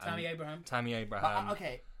like that. Tammy and Abraham. Tammy Abraham.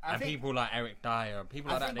 okay, I and think- people like Eric Dyer, people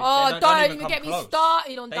I like that. think- They, Oh, they don't even even come get me close.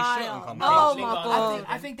 started on They Dyer. shouldn't come Oh close. my Lingard. god.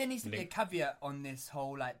 I think there needs to be a Link. caveat on this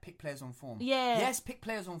whole like pick players on form. Yeah. Yes, pick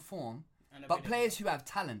players on form, And but every day. players who have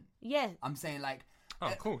talent. Yeah. I'm saying like. Oh,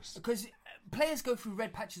 of course. Because players go through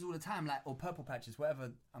red patches all the time, like or purple patches,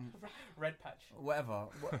 whatever. Red patch. Whatever.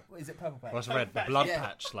 What is it? Purple patch. What's red? The blood Yeah.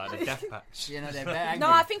 patch, like the death patch. You know they're very angry. No,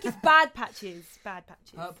 I think it's bad patches. Bad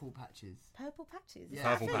patches. purple patches. Purple patches. Yeah.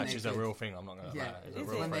 Purple I think patch they're is a good. real thing. I'm not going to Yeah, lie. It's a it's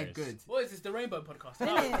real when they're phrase. good. What is this? The Rainbow Podcast?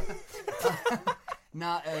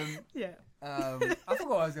 Nah, Yeah. I forgot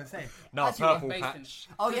what I was gonna say. No, Actually, purple based in- patch.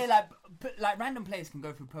 Oh yeah, like random players can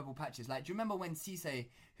go through purple patches. Like, do you remember when Cisse,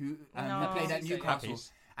 who No. played at Cisse, Newcastle,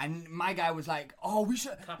 Happies. and my guy was like, "Oh, we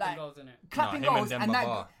should Clapping like goals, innit? clapping No, him and goals," and Demba that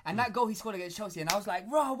Ba. and that goal he scored against Chelsea, and I was like,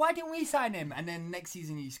 "Bro, why didn't we sign him?" And then next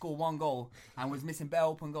season he scored one goal and was missing bare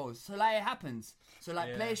open goals. So like it happens. So like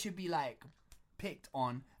Yeah. players should be like picked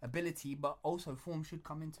on ability, but also form should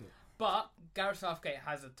come into it. But Gareth Southgate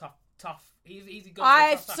has a tough. He's easy.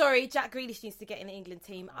 Sorry, Jack Grealish needs to get in the England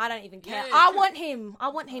team. I don't even care. Yeah, I true. want him. I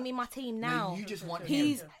want him in my team now. No, you just want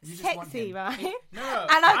He's him. You just want sexy, him. right? No,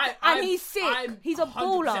 And he's sick. I'm He's a 100%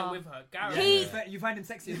 baller. with her. Gareth. He- You find him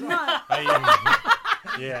sexy as well. No. Hey,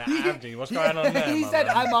 yeah, Abdi, what's going on there? He my said,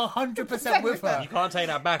 man? "I'm 100% with her." You can't take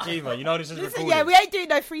that back either. You know this is Listen, recorded. yeah, we ain't doing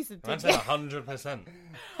no threesome. Man said 100%.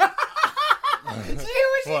 See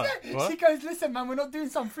what she What? said? What? She goes, "Listen, man, we're not doing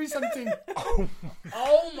some free something."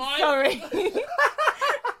 Oh my. Sorry.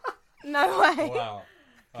 No way. Wow.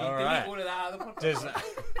 All Delete right. all of that out of the podcast.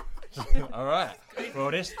 Just, all right.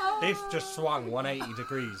 Well, this just swung 180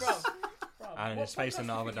 degrees. And it's facing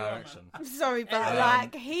the other direction. I'm sorry, but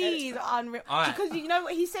like he's unreal. Alright. Because you know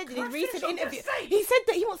what he said in his recent interview? He said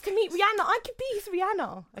that he wants to meet Rihanna. I could be his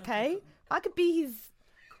Rihanna, okay? I could be his.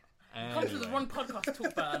 Come to the one podcast to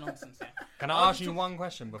talk about nonsense. Yeah. Can I ask you one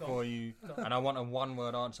question before you... And I want a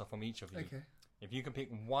one-word answer from each of you. Okay. If you could pick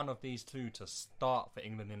one of these two to start for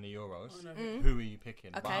England in the Euros, Oh, who are you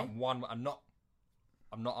picking? Okay. But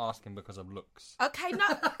I'm not asking because of looks. Okay, no. All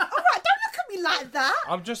right, don't look could be like that.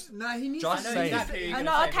 I'm just. No, he needs Just to saying. exactly. I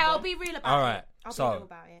know. Okay, I'll be real about it. All right. I'll be So real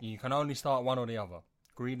about it. you can only start one or the other.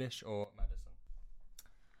 Grealish or Maddison.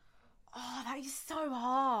 Oh, that is so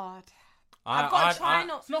hard. I, I've got to try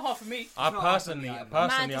not. It's not hard for me. I not personally, hard for me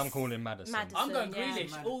either. I'm Maddison. calling Maddison. I'm going yeah.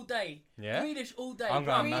 Grealish all day. Yeah? Grealish all day. I'm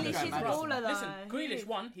going Bro, Grealish Maddison. is a baller, though. Listen, Grealish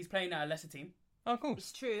won. He's playing at a lesser team. Oh, cool.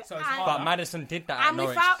 It's true. So it's and, hard. But Maddison did that at and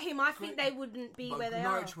Norwich. without him, I think they wouldn't be But where they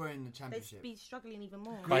Norwich are. were in the They'd championship. be struggling even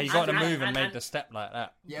more. But he got the And- move and and- made and- the step like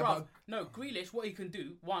that. Yeah, Bruv, but no, Grealish, what he can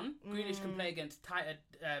do, Grealish can play against tighter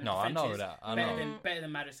No, I know defences that, I better know. better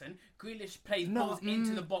than Maddison. Grealish plays balls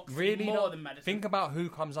into the box Really? more No. than Maddison. Think about who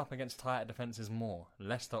comes up against tighter defences more,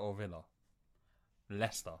 Leicester or Villa.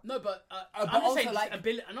 Leicester. No, but but I'm just also, saying like-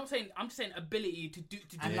 ability. I'm just saying ability to do.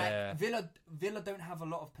 and Yeah. like Villa don't have a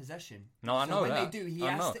lot of possession. No, I So know when that. they do, he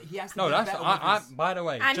I has know. to. He has to. No, be that's. better I. with his- By the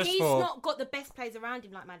way, And just he's for not got the best players around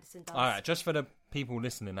him like Maddison does. all right, just for the people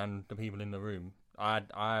listening and the people in the room, I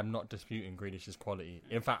am not disputing Grealish's quality.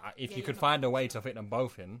 In fact, if you could find a way to fit them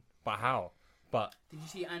both in, but how? But Did you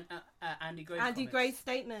see Andy Gray's Andy comments? Gray's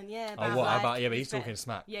statement, yeah. oh, About, what like, about? Yeah, but he's respect. talking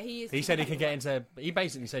smack. Yeah, he is. He said he could get into. He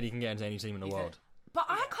basically said he can get into any team in the He said- world. But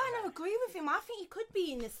I kind of agree with him. I think he could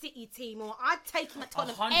be in the City team, or I'd take him at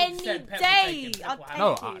Tottenham 100% any Pep would day. take him. I'd Pep take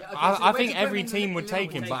No, him. Okay, so I where think does every Liverpool team would take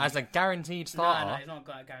Liverpool him, take but him? as a guaranteed No, starter, he's not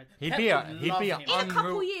going to guarantee. He'd Pep be a- would he'd love be a him. In a couple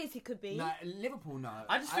unreal- years, he could be. No, Liverpool, no.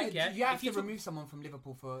 I just think, yeah, you have if you to took- remove someone from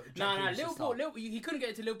Liverpool for. Jack No, Grealish to Liverpool. start. He couldn't get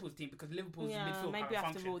into Liverpool's team because Liverpool's Yeah, midfield maybe can't we have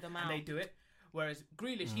to function, rule them and out. they do it. Whereas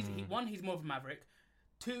Grealish, one, he's more of a maverick.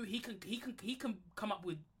 Two, he can come up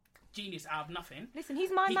with genius out of nothing. Listen, he's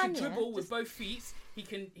my He man. can yeah. dribble with both feet. He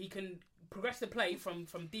can progress the play from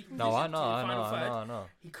deep position No, I to know, the I final know, third. I know.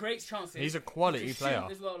 He creates chances. He's a quality He can player.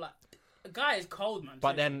 shoot as well. Like the guy is cold, man.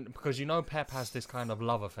 But then, because you know Pep has this kind of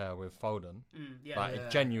love affair with Foden, yeah, like Yeah.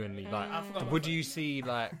 genuinely, I like, forgot about would Foden. you see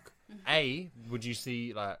like, would you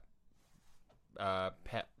see like,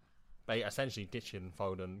 Pep essentially ditching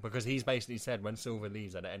Foden because he's basically said when Silva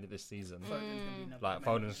leaves at the end of this season, Foden's gonna be number like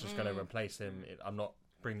one. Foden's just going to replace him. I'm not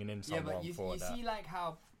bringing in Yeah, someone but you for that. see, like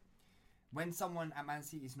how when someone at Man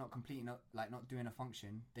City is not completing, not doing a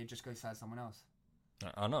function, they just go side someone else.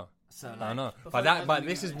 I know, So like, I know, But but Foden that, hasn't but been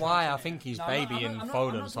this is given a why chance, I innit? think he's No, babying I'm not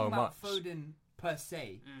Foden talking so about much. Foden per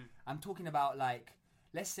se. I'm talking about like,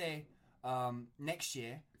 let's say next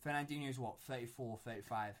year, Fernandinho is what 34,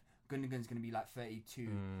 35. Gundogan's going to be like 32,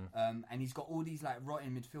 and he's got all these like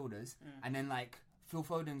rotten midfielders, and then like Phil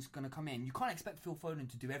Foden's going to come in. You can't expect Phil Foden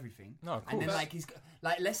to do everything. No, of And then course.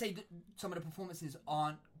 like let's say some of the performances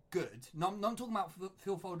aren't good. No, I'm not talking about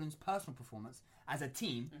Phil Foden's personal performance as a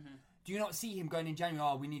team. Do you not see him going in January?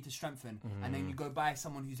 Oh, we need to strengthen, and then you go buy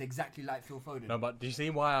someone who's exactly like Phil Foden. No, but do you see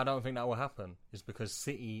why I don't think that will happen? It's because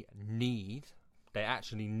City they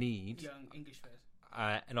actually need. Young English players.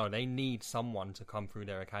 They need someone to come through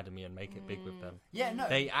their academy and make it big with them. Yeah, no,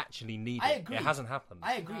 They actually need I it. agree. It hasn't happened.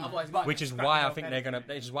 I agree. Otherwise, but Which is Scrap why the I whole think academy.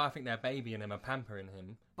 Which is why I think they're babying him and pampering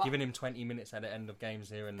him, But- giving him 20 minutes at the end of games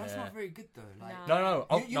here and that's there. not very good though. Like, No,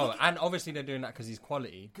 You no, look at- and obviously they're doing that because he's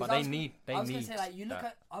quality. 'cause But I they was- need. I was gonna need say like you look that.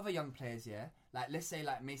 at other young players, yeah. Like let's say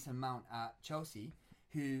like Mason Mount at Chelsea,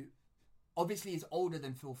 who obviously is older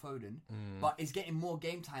than Phil Foden, but is getting more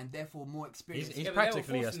game time, therefore more experience. He's Yeah, but they were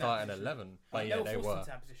practically a forced in that starting position. 11. But yeah, they forced were. into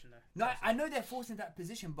that position though. No, I know they're forced into that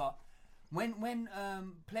position, but when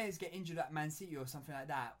players get injured at Man City or something like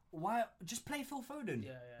that, why just play Phil Foden?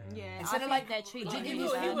 Yeah. Yeah, Instead I of think like they're treating jigging him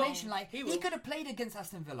his he will. formation, like He he will. could have played against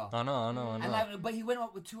Aston Villa, I know. and like, but he went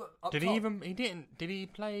up with two up Did top. he even? He didn't. Did he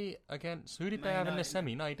play against? Who did they Man have in the United.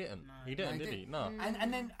 semi? No, he didn't. He didn't. he Did he? didn't. No.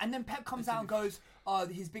 And then Pep comes out and goes, "Oh,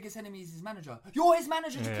 his biggest enemy is his manager. You're his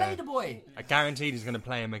manager to Yeah. play the boy." I guaranteed he's going to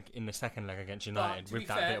play him in the second leg against But United to with be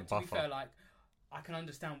that fair, bit of to be buffer. fair, like I can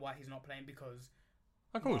understand why he's not playing because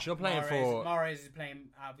Of course, you're playing Mahrez, for. Mahrez is playing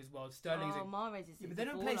out of his world. Sterling's Oh, Mahrez is. Yeah, but they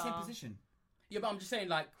don't play the same position. yeah, but I'm just saying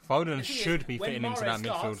like Foden the thing should is, be when fitting into Mahrez that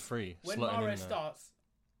midfield starts- three, When slotting in Mahrez there. starts,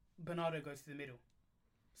 Bernardo goes to the middle.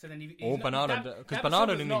 So then Or Bernardo, because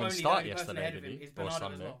Bernardo didn't even start yesterday, did he? Or Bernardo as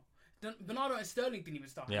Sunday. well. Bernardo and Sterling didn't even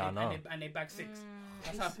start. Yeah, and I they, know. and they bagged 6.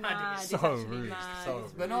 That's It's how bad mad. it is. It's So actually rude, mad. so It's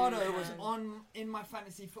rude. Bernardo really was mad. on in my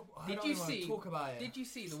fantasy football. I Did don't you even wanna see? talk about it? Did you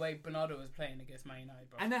see the way Bernardo was playing against Man United,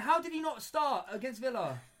 bro? And then how did he not start against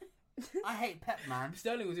Villa? I hate Pep, man.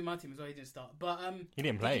 Sterling was in my team as well. He didn't start, but He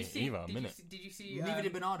didn't did play you see- either a did minute. You see, did you see? Neither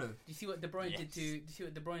did Bernardo. Did you see what De Bruyne did Yes. to? Did you see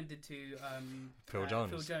what De Bruyne did to? Phil Jones.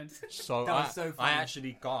 Phil Jones. So That was so I funny.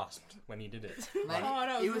 actually gasped when he did it. Like, Oh,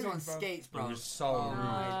 that he was was rude, on bro. skates, bro. It was so Oh rude.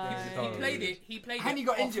 my He days. so He played rude. it. He played it. And he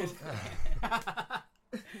got off injured. of-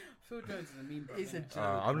 Phil Jones is a meme, bro. It's a innit?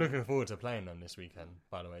 joke. I'm looking forward to playing them this weekend.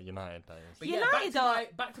 By the way, United that is. But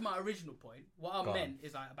United back to my original point. What I Go on. meant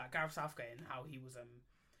is like about Gareth Southgate and how he was.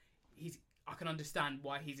 I can understand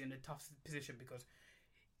why he's in a tough position because,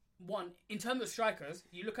 one, in terms of strikers,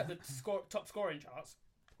 you look at the top scoring charts.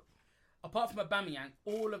 Apart from Aubameyang,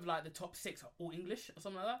 all of like the top 6 are all English or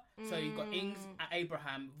something like that. So you've got Ings,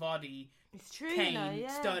 Abraham, Vardy, It's true, Kane, you know,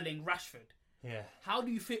 yeah. Sterling, Rashford. Yeah. How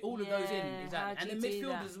do you fit all of those in? Yeah, Exactly. how And do the you do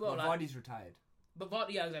midfielders that? as well. Well, Like, Vardy's retired. but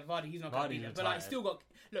Vardy, yeah, Vardy, he's not going to be Vardy's there. But like, retired. still got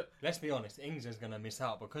look. Let's be honest, Ings is going to miss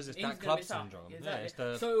out because it's Ings that gonna club miss out. syndrome. Yeah, Yeah, exactly. it's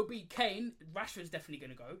the. So it'll be Kane. Rashford's definitely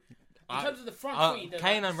going to go. In terms of the front three,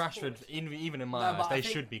 Kane and Rashford, even in my No, but eyes, I they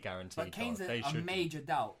think- should be guaranteed. But Kane's though. They a should major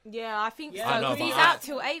doubt. Yeah, I think Yeah, so. I know, 'cause but he's I- out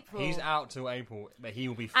till April. He's out till April, but he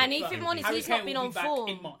will be fit. And if But I'm honest, Harry he's Kane not been will on be back form.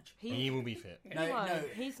 in March. He will be fit. No, no,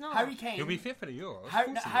 he's not. Harry Kane. He'll be fit for the Euros. Har- Of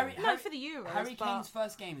no, course he Harry, will. No, Harry, for the Euros, Harry but- Kane's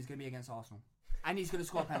first game is going to be against Arsenal, and he's going to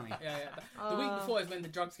score a penalty. Yeah. The week before is when the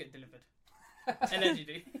drugs get delivered.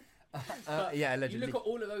 Allegedly. But yeah, You allegedly. look at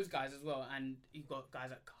all of those guys as well, and you've got guys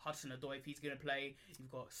like Hudson-Odoi if he's going to play. You've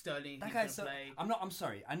got Sterling if That he's going guy's to so. play. I'm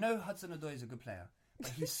sorry. I know Hudson-Odoi is a good player,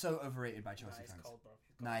 but he's so overrated by Chelsea He's fans. cold, bro.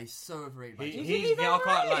 Nah, he's so overrated by He, Chelsea. he's, yeah, I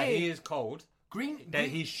can't lie. He is cold. That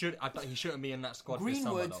he should. I thought he shouldn't be in that squad this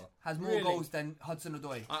summer Greenwood though. has more Really? goals than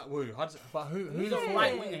Hudson-Odoi. Hudson, but who Who's the a fuck?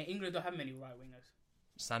 right winger? England don't have many right wingers.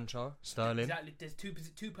 Sancho, Sterling, Exactly. There's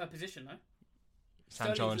two per position, no?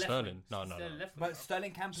 Sancho Sterling's and left Sterling. wing. No. Sterling left wing, But bro.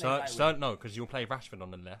 Sterling can play right Sterling, wing. no, because you'll play Rashford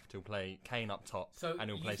on the left. He'll play Kane up top, So and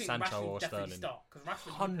he'll you play think Sancho Rashford or definitely Sterling. start because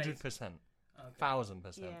Rashford 100%,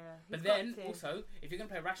 1000%. Yeah. But he's then got to. also, if you're going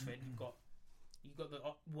to play Rashford, you've got the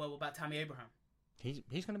what about Tammy Abraham,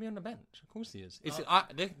 He's going to be on the bench. Of course he is. Oh.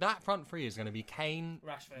 That front three is going to be Kane,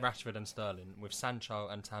 Rashford. and Sterling with Sancho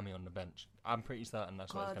and Tammy on the bench. I'm pretty certain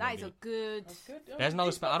that's what God, it's that going is to a be. good, That's good. Oh, There's no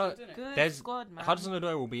big spa- I budget, don't- isn't it? good There's squad, man.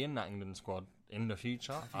 Hudson-Odoi will be in that England squad in the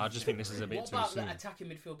future. I just think this is a bit What too about soon. the attacking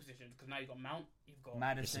midfield positions? Because now you've got Mount, you've got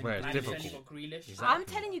Madison. where it's Madison, difficult. you've got Grealish. Exactly. I'm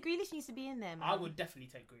telling you, Grealish needs to be in there, man. I would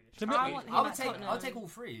definitely take Grealish. To be I honest, want him I would at take. Tottenham. I'll take all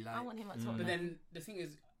three. Like, I want him at Tottenham. But then the thing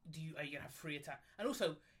is, are you going to have free attack? And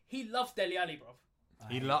also, he loves Dele Alli, bro.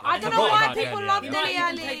 I don't know forgot why about people Dele love Alli. Dele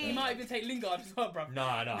Alli. He might even take Lingard as well, bro. No.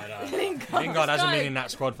 Lingard hasn't been in that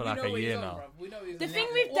squad for We like know a what he's year on, now. bro. We know he's The on. thing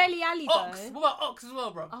with Or- Dele Alli, Ox. though. What about Ox as well,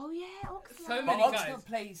 bro? Oh yeah, Oxlade. So but many Ox guys. still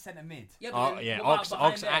plays centre mid. Yeah, Oh then yeah, what about Ox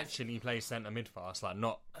behind theirs? actually plays centre mid for us, like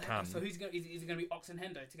not Cam. So is he going to be Ox and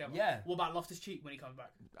Hendo together? Yeah. What about Loftus-Cheek when he comes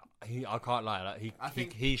back? I can't lie. Like, I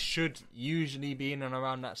think- he should usually be in and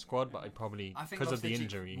around that squad, but he probably I think because of the Loftus-Cheek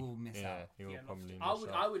injury, will miss yeah, out. he will Yeah, probably Loftus-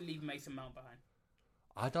 miss I out. would leave Mason Mount behind.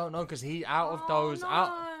 I don't know because he out of Oh, those no.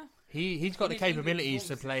 out. He's got the He needs capabilities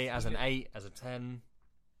to performances. play as an He's good. 8, as a 10.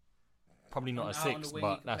 Probably not a Out on the 6, wing,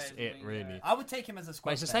 but he that's can play as it a wing, really. yeah. I would take him as a squad.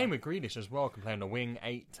 But it's the player. same with Grealish as well. Can play on the wing,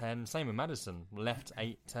 8, 10. Same with Madison, left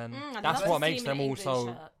 8, 10. I'd That's love what to makes see him them in all an so.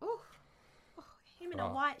 England shirt. Ooh. Oh, him in a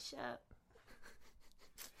Right. white shirt.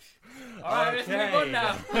 Alright, let's move Okay. on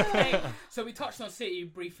now. Okay, so we touched on City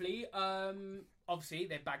briefly. Obviously,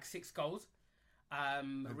 they bagged 6 goals.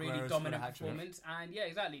 Really Aguero's dominant for the hat-trick. performance. And yeah,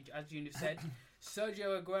 exactly. As Junior said,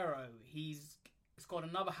 Sergio Aguero, he's scored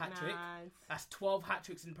another hat-trick. Nice. That's 12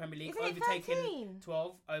 hat-tricks in the Premier League. Isn't it overtaken 13?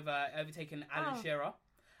 12, overtaken Alan Oh. Shearer.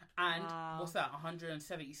 And Wow. what's that,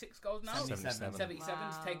 176 goals now? 77. 77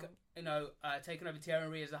 Wow. to take, taken over Thierry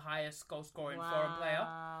Henry as the highest goal scoring foreign player.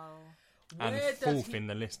 Wow. And Where does 4th he in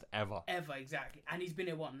the list ever. ever exactly? And he's been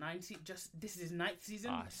here what 90? Just this is his 9th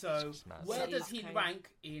season. Ah, it's so just mad. where That's does he crazy. rank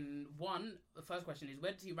in one? The first question is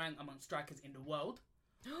where does he rank among strikers in the world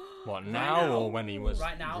What, Right now now. or when he was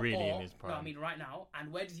right now? really or, in his prime? No, I mean right now.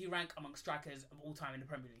 And where does he rank among strikers of all time in the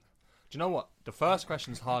Premier League? Do you know what? The first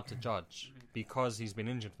question's hard to judge because he's been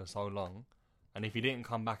injured for so long. And if he didn't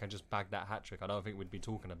come back and just bag that hat-trick, I don't think we'd be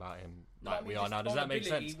talking about him No, like I mean we are just now. Does on that make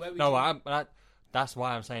ability, sense? where would No, you- that's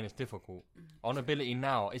why I'm saying it's difficult. On ability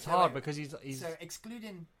now, it's So hard wait, because he's So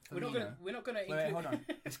excluding We're not Firmino. gonna Wait, hold on.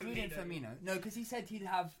 Excluding Firmino. No, because he said he'd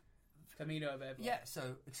have. Firmino over everyone. Yeah,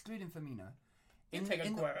 so excluding Firmino. You take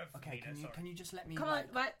in the- Aguero. Okay, Firmino, can you just let me Come on,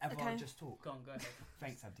 like, right, everyone okay. just talk? Go on, go ahead.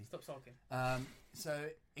 Thanks, Abdi. Stop sulking. So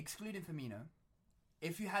excluding Firmino,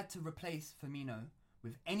 if you had to replace Firmino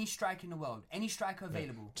with any striker in the world, any striker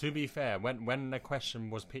available, To be fair, when the question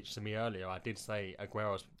was pitched to me earlier, I did say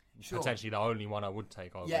Aguero's Sure. potentially the only one I would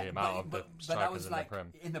take over yeah, him out of the but that strikers was in like the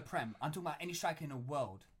Prem. in the Prem. I'm talking about any striker in the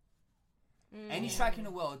world. Any striker in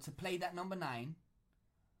the world to play that number 9.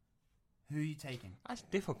 Who are you taking? That's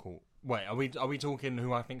difficult. Wait, are we talking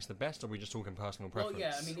who I think's the best, or are we just talking personal Well, preference?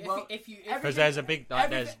 yeah. I mean, Well, if you because there's a big like,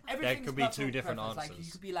 there Everything's could be personal 2 different preference. answers. Like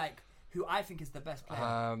you could be like, who I think is the best player.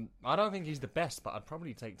 I don't think he's the best, but I'd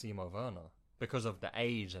probably take Timo Werner because of the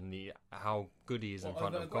age and how good he is in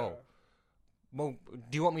front over of goal. Aguero? Well,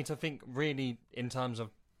 do you want me to think really in terms of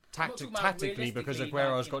talking about tactically because realistically,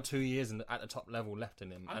 Aguero's like, got 2 years at the top level left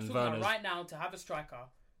in him, I'm and talking about Werner's right now to have a striker.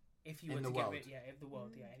 If you In were the to get world. rid, if the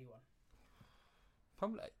world, anyone.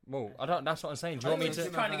 probably. Well, I don't. That's what I'm saying. Do you I want me was to?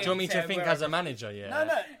 just trying to Do get you want me you to to say think Aguero as a first. manager? Yeah.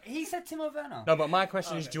 No, he said Timo Werner. No, but my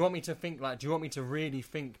question is, Okay. do you want me to think like? Do you want me to really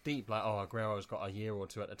think deep? Like, oh, Aguero's got a year or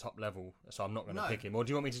two at the top level, so I'm not going to No. pick him. Or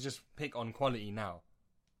do you want me to just pick on quality now?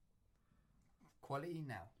 Quality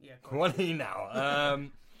now. Yeah, Quality now.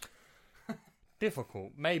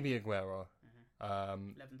 Difficult. Maybe Aguero.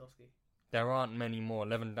 Lewandowski. There aren't many more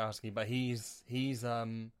Lewandowski, but he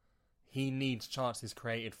needs chances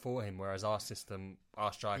created for him, whereas our system,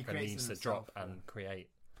 our striker creates needs to them drop himself, and create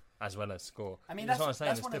as well as score. I mean, what that's I'm saying.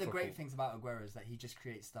 that's It's one of the difficult. great things about Aguero is that he just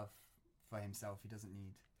creates stuff for himself. He doesn't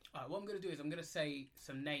need. Alright, what I'm going to do is I'm going to say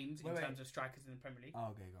some names in Wait. terms of strikers in the Premier League, Oh,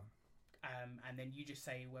 okay, go on. and then you just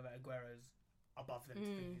say whether Aguero's above them. To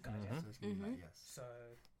you guys, Mm-hmm. yeah? So it's gonna be like, yes. So,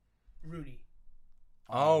 Rooney.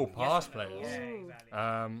 Oh, yes. pass or no? players. Yeah, exactly.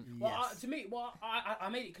 Yes. To me, I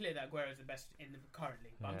made it clear that Aguero is the best in the current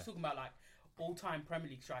league, but I'm just talking about like all-time Premier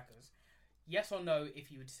League strikers. Yes or no?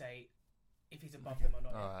 If you would say if he's above them or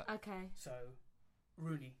not. All right. Okay. So,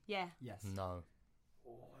 Rooney. Yeah. Yes. No,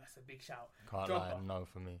 Oh, that's a big shout. can't Drogba. lie. No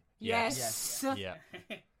for me. Yes. Yeah.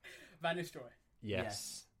 Van Nistelrooy.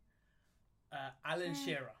 Yes. Alan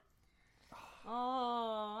Shearer.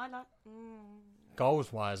 Oh, I like.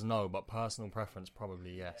 Goals wise, no, but personal preference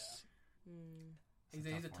probably yes. He's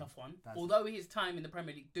a tough one. That's- Although his time in the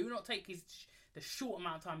Premier League, do not take the short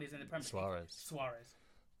amount of time he's in the Premier League. Suarez.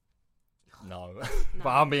 No, but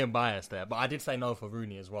I'm being biased there. But I did say no for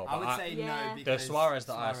Rooney as well. I but would say Yeah. no the because Suarez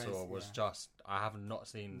that I Suarez, saw was yeah. just I have not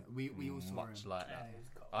seen We all saw much him. like Yeah, that. he's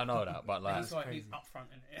cold. I know that, but like He's crazy. up front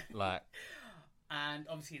in it. like And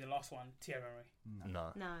obviously the last one, Thierry Henry.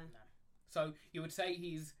 no. No. So you would say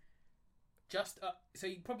he's just so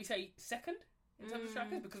you'd probably say second in terms of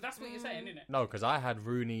strikers because that's what you're saying, isn't it? No, because I had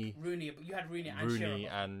Rooney, Rooney, but you had Rooney and Shearer. Rooney,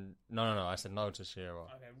 above him. and no. I said no to Shearer.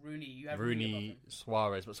 Okay, Rooney. You had Rooney, above Rooney, him.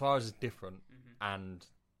 Suarez, but Suarez is different, and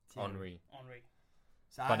Thierry. Henry. Henry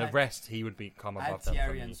So But I the had, rest, he would become I had above them for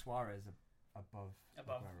Thierry me. and Suarez above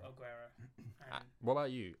above Aguero. Aguero. And What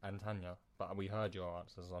about you and Tanya? But we heard your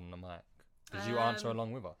answers on the mic. Did you answer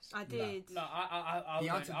along with us? I did. no, I He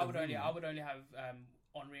would answered only, the Rooney. I would only have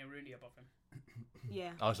Henry and Rooney above him.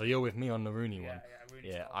 Yeah. Oh, so you're with me on the Rooney Yeah, one? yeah,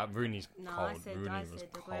 Rooney's Yeah, cold. Rooney's No, cold. I said- Rooney I was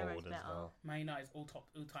said cold Aguero's as better. well. Man United's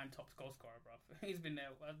all-time top goal scorer, bro. He's been there.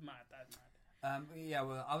 That's mad. That's mad. Yeah,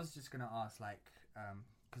 well, I was just gonna ask, like,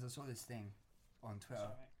 because I saw this thing on Twitter,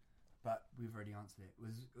 Sorry. but we've already answered it.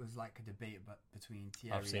 It was like a debate, but between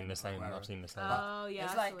Thierry. I've seen and the same. Aguero. I've seen the same. Oh yeah,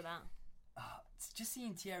 it's I like- saw that. Just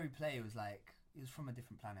seeing Thierry play was like he was from a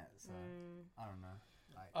different planet. So I don't know.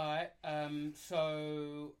 Like, All right.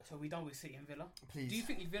 So we done with City and Villa. please, Do you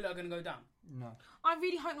think Villa are going to go down? no? I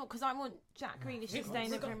really hope not because I want Jack Grealish to stay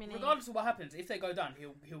in the Premier League. Regardless of what happens, if they go down,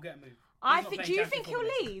 he'll get a move. I He's not think. playing Do you Championship think he'll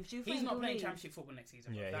football next leave? Do you He's think not he'll playing leave? Championship football next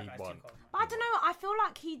season. bro. Yeah, That he guy's won. too cold, man. But I don't know. I feel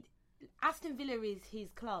like Aston Villa is his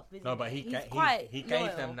club. Isn't No, but He's he quite gave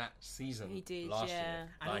loyal. them that season He did, last yeah. year.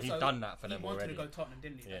 And Like, he's also, done that for them He wanted already. to go Tottenham,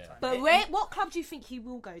 didn't he? Yeah. That time? But what club do you think he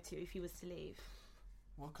will go to if he was to leave?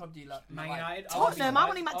 What club do you like? Man not like? United. Tottenham. I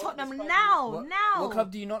want him at Tottenham now. What, Now. What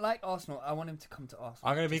club do you not like? Arsenal. I want him to come to Arsenal.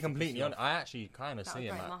 I'm going to be Just piss completely you honest. off. I actually kind of That see would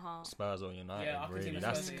him break my at heart. Spurs or United. Yeah, I can see really, him at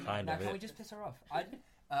that's Spurs or kind Now, of can we it. just piss her off?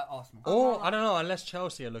 Arsenal. Or I don't know, unless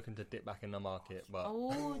Chelsea are looking to dip back in the market, but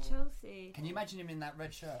Oh, Chelsea. Can you imagine him in that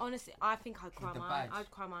red shirt? Honestly, I think I'd cry the my badge.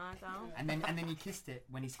 I'd cry my eyes out. And then he kissed it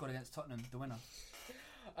when he scored against Tottenham, the winner.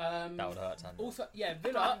 that would hurt. Tanya. Also, yeah,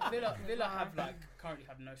 Villa have currently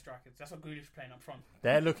have no strikers. That's what Grealish playing up front.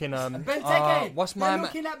 They're looking Benteke. what's They're my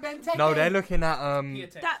looking at Benteke. No, they're looking at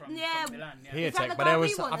Piatek That- from yeah. Milan. Yeah. Piatek, that the but there guy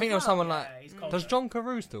was we want I think as there was well? someone Yeah, like he's cold, does though. John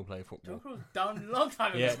Carew still play John football? Cruz down a long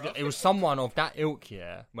time ago. Yeah, bro. it was someone of that ilk.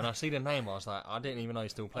 Yeah, when I see the name, I was like, I didn't even know he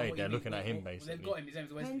still Oh, played. what They're you mean? looking at him Well, basically. They've got him. His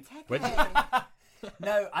name's Wesley. Benteke.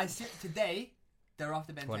 No, I see today. They're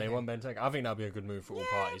after Benteke. When they won Benteke, I think that'd be a good move for all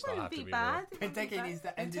parties. I Wouldn't have to be be bad. real. Benteke needs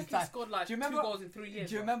to end his Benteke time. scored like Do you 2 remember? goals in 3 years.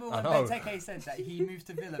 Do you bro. remember I when know. Benteke said that he moved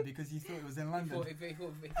to Villa because he thought it was in London? He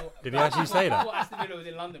thought- Did he actually say that? He thought Aston Villa was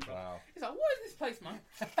in London, bro. Wow. He's like, what is this place, man?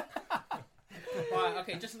 Right,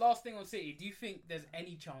 okay, just last thing on City. Do you think there's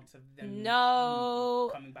any chance of them No.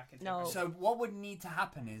 coming back into No. the So what would need to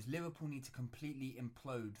happen is Liverpool need to completely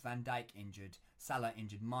implode. Van Dijk injured, Salah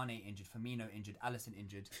injured, Mane injured, Firmino injured, Alisson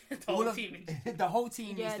injured. The whole team injured. The whole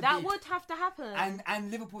team Yeah, needs to that be... would have to happen. And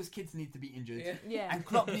Liverpool's kids need to be injured. Yeah. And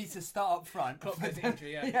Klopp needs to start up front. Klopp for gets them- injured,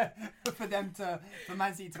 yeah. for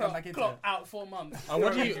Man City to come back into Klopp it. out 4 months. And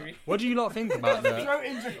what do you lot think about the Throat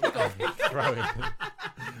injury. throwing?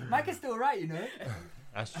 Mike is still right, you know.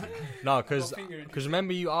 That's true. No, because finger injury.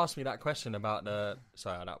 remember you asked me that question about the.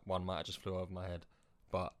 Sorry, that one might have just flew over my head,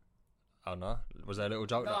 but I don't know. Was there a little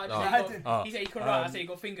joke? No, I that, just oh. he said he couldn't write. I said he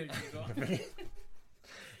got finger injury as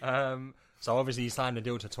well. So obviously he signed the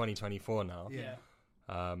deal to 2024 now. Yeah.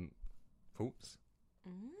 Thoughts?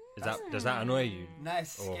 Does that annoy you? No,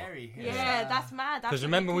 it's Or- scary. Yeah, that's mad. Because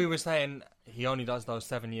remember we were saying he only does those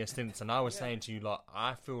 7-year stints, and I was saying to you, like,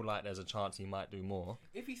 I feel like there's a chance he might do more.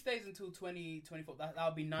 If he stays until 2024, that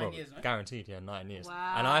would be 9 Well, years, right? guaranteed, yeah, 9 years.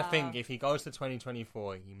 Wow. And I think if he goes to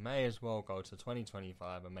 2024, he may as well go to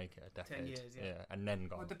 2025 and make it a decade. 10 years, yeah. And then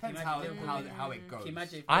go. Well, it depends Can you how imagine Liverpool it goes. Can you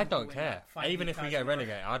imagine if I Liverpool don't win, care. like, 5 Even league if we titles get in a row?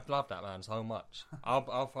 relegated, I'd love that man so much.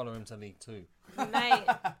 I'll follow him to League 2. Mate,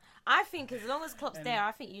 I think as long as Klopp's there,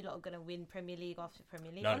 I think you lot are going to win Premier League after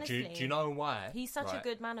Premier League. No, honestly. do you know why? He's such a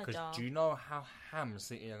good manager. 'Cause do you know how ham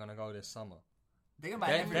City are going to go this summer? They're gonna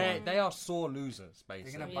buy everyone. They are sore losers,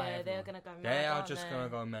 basically. gonna buy Yeah, they're everyone. going to go mad. They are aren't just they? going to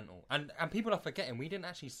go mental. And people are forgetting, we didn't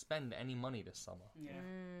actually spend any money this summer. Yeah.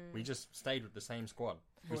 We just stayed with the same squad.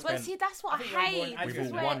 We But spent, see, that's what I, I think we're hate. going- we This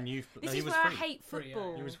is bought where, one youth. this No, is he was where I free. hate Free, yeah.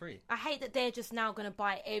 football. He was free. I hate that they're just now going to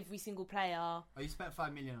buy every single player. Oh, you spent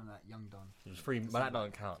 $5 million on that young Don. He was free, but that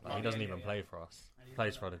don't count. Like, he Oh, doesn't yeah, even yeah, play yeah. for us. He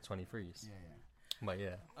plays for the 23s. Yeah. But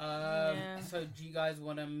yeah. Yeah. So do you guys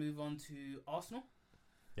want to move on to Arsenal?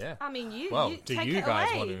 Yeah. I mean, you. Well, you do take you it guys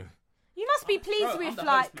away. want to? You must be pleased Bro, I'm with the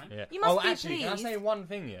like. host, man. Yeah. You must be actually, pleased. can I say one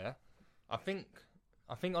thing? Yeah, I think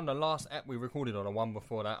on the last ep we recorded, or the one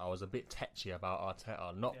before that, I was a bit tetchy about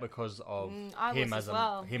Arteta, not because of I him was as as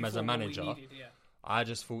well. him as a Before what we manager. needed, yeah. I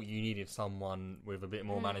just thought you needed someone with a bit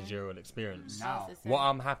more managerial experience. Now, That's the What same.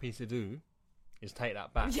 I'm happy to do is take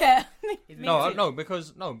that back. Yeah. No,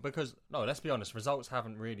 because let's be honest, results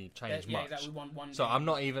haven't really changed Yeah, much. exactly. One So game I'm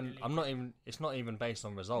not in the even league. it's not even based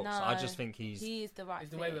on results. No, I just think he's He is the right. It's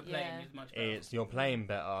the way we're fit, playing yeah. is much better. it's you're playing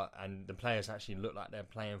better, and the players actually look like they're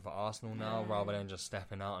playing for Arsenal now, rather than just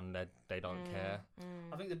stepping out and they don't care.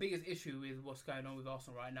 I think the biggest issue with what's going on with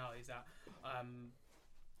Arsenal right now is that,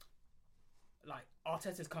 like,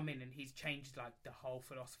 Arteta's come in and he's changed like the whole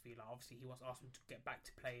philosophy. Like, obviously, he wants Arsenal to get back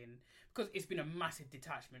to playing because it's been a massive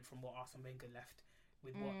detachment from what Arsene Wenger left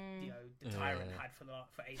with what the tyrant had for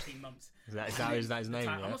 18 months. Is that his name?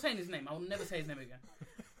 I'm Yeah. not saying his name. I will never say his name again.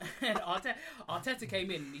 And Arteta came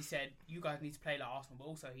in and he said, "You guys need to play like Arsenal," but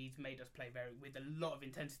also he's made us play with a lot of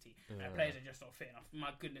intensity. And the players are just not fit enough.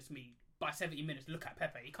 My goodness me! By 70 minutes, look at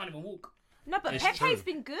Pepe. He can't even walk. No, but It's Pepe's true.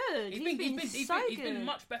 been good. He's Been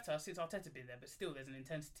much better since Arteta been there, but still there's an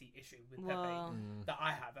intensity issue with Pepe Well. that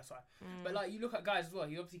I have. That's why. But like you look at guys as well.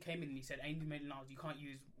 He obviously came in and he said, "Ain't Maitland-Niles, you can't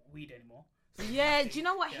use weed anymore." So you Yeah, have to- do you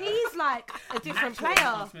know what? Yeah. He's like a different Natural player.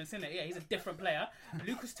 enhancements, innit? Yeah, he's a different player.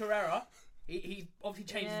 Lucas Torreira, he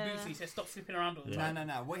obviously changed his boots and he said, "Stop slipping around all the time."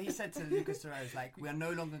 No. What he said to Lucas Torreira is like, we are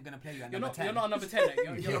no longer going to play you at You're number not. 10. You're not a number 10.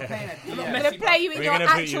 You're playing at You're not I'm Messi, going to play you in We're your gonna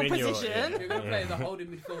put you actual in your- position. You're going to play as a holding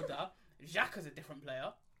midfielder. Xhaka's a different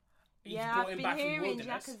player. He's Yeah, brought I've him been back from hearing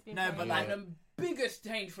Wilderness. Xhaka's been No, playing. but like- And the biggest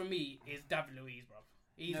change for me is David Luiz, bro.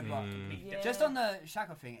 He's No, been but- completely Yeah. different. Just on the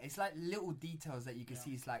Xhaka thing, it's like little details that you can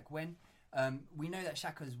see. It's like when we know that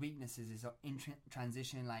Xhaka's weaknesses is in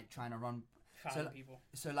transition, like trying to run. Fouling people.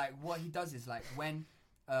 So like what he does is like when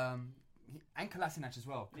and Kolasinac as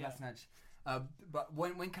well. Yeah. Kolasinac, but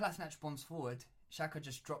when Kolasinac bombs forward, Xhaka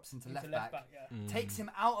just drops into left back, yeah. takes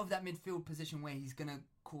him out of that midfield position where he's gonna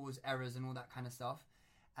cause errors and all that kind of stuff,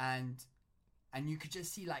 and you could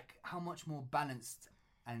just see like how much more balanced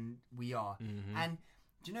and we are. And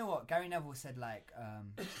do you know what Gary Neville said like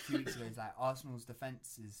a few weeks ago? Is like Arsenal's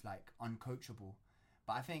defense is like uncoachable,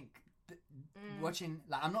 but I think watching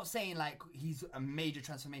like I'm not saying like he's a major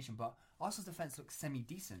transformation, but Arsenal's defense looks semi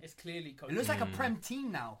decent. It's clearly It looks like a Prem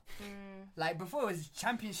team now. Like before it was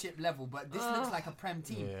Championship level, but this looks like a Prem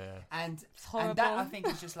team. Yeah. And horrible. that I think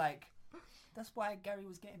is just like that's why Gary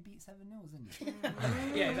was getting beat 7-0, isn't it?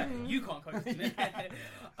 Yeah, exactly. You can't coach it.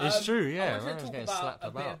 It's true, yeah, I wanted man, to he's talk getting about slapped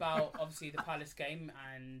a bit about. about obviously the Palace game,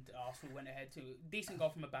 and Arsenal went ahead too. Decent goal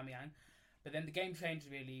from Aubameyang, but then the game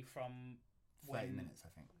changed really from 30 minutes, I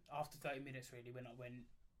think. after 30 minutes really when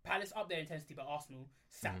Palace upped their intensity, but Arsenal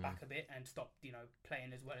sat back a bit and stopped,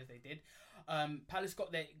 playing as well as they did. Palace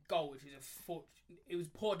got their goal, which is it was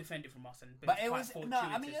poor defending from us, But it quite was fortuitous,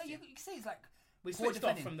 no. I mean, yeah. you can say it's like We poor switched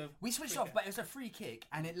off defending. from the. We switched free off, kick. but it was a free kick,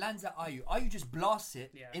 and it lands at Ayew. Ayew just blasts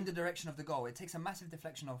it Yeah. in the direction of the goal. It takes a massive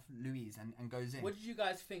deflection off Luiz and goes in. What did you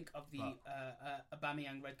guys think of the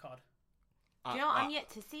Aubameyang red card? Do you know what? I'm yet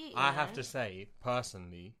to see it. I you have know? to say,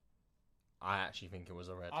 personally, I actually think it was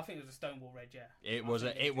a red. I think it was a Stonewall red. Yeah. It I was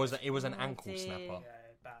think it was an Oh, ankle dear. snapper. Yeah,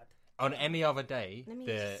 bad. On any other day, Let me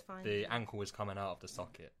the just find it. ankle was coming out of the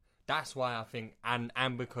socket. That's why I think, and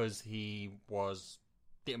because he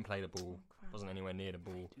didn't play the ball, wasn't anywhere near the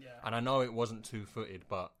ball, Yeah. and I know it wasn't 2-footed,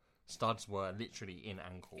 but studs were literally in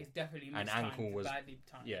ankle. It's definitely An mistimed, ankle was badly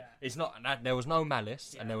timed. yeah. It's not that there was no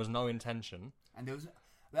malice and there was no intention, And there was.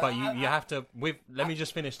 but you have to let me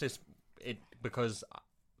just finish this because.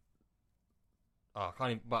 I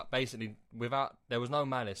can't even, but basically, there was no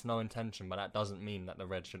malice, no intention, but that doesn't mean that the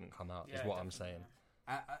red shouldn't come out. Is Yeah, what I'm definitely,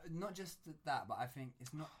 saying. Not just that, but I think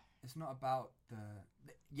it's not about the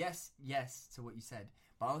yes to what you said,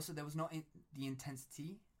 but also there was not the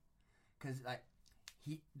intensity, because like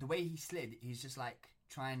the way he slid, he's just like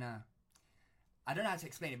trying to. I don't know how to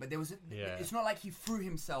explain it, but there was. Yeah. It's not like he threw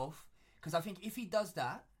himself, because I think if he does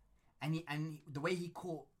that, and the way he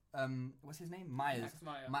caught what's his name, Max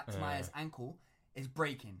Meyer's ankle is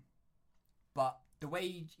breaking, but the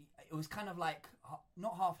way it was kind of like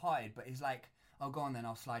not half-hearted, but he's like, "Oh, go on then,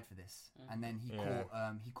 I'll slide for this," and then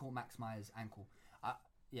he caught Max Meyer's ankle.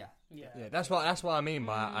 Yeah, that's what I mean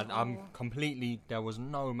by I'm completely. There was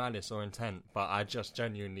no malice or intent, but I just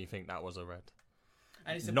genuinely think that was a red.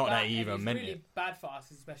 And it's Not that he even it's meant really it. bad for us,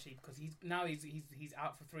 especially because he's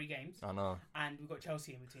out for 3 games, I know and we've got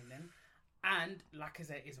Chelsea in between them, and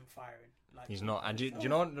Lacazette isn't firing. Like he's not. And do you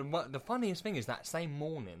know what the funniest thing is? That same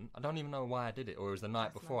morning, I don't even know why I did it, or it was the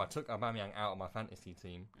night before. I took Aubameyang out of my fantasy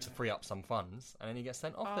team to free up some funds, and then he gets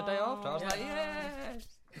sent off the day after. I was like, yes.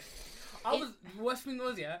 The worst thing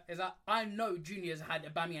was is that I know Junior's had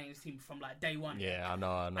Aubameyang in his team from like day 1. Yeah, I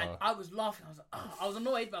know. And I was laughing. I was like, I was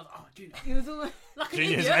annoyed, but I was like, Junior. He was always. Like an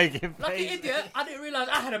Junior's idiot. making Like an faces. idiot. I didn't realise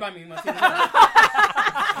I had Aubameyang in my team.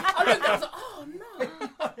 I looked at it, I was like, oh no,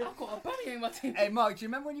 I've got Aubameyang in my team. Hey Mark, do you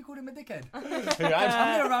remember when you called him a dickhead? I'm Who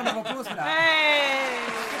gonna a round of applause for that.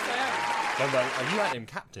 Hey! Remember, you had him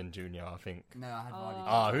captain, Junior, I think. No, I had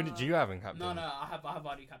Vardy. Who did you have him captain? No, I have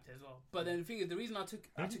Vardy captain as well. But then the thing is, the reason I took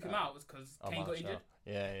him out was because Kane got injured.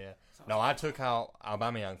 Yeah. No, I took out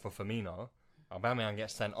Aubameyang for Firmino. Aubameyang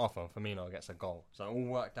gets sent off and Firmino gets a goal. So it all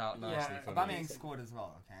worked out nicely for me. Aubameyang scored as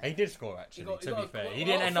well. Okay. He did score, actually, He to got be fair. a He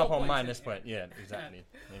didn't end up 4 on points, minus didn't he? point. Yeah, exactly.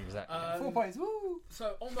 Exactly. 4 points. Woo!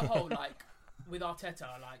 So on the whole, like with Arteta,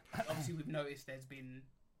 like obviously we've noticed there's been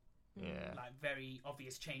like very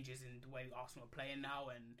obvious changes in the way Arsenal are playing now,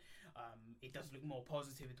 and it does look more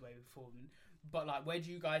positive in the way we've fallen. But like, where do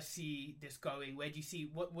you guys see this going? Where do you see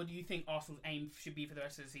what do you think Arsenal's aim should be for the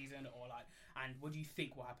rest of the season, or like, and what do you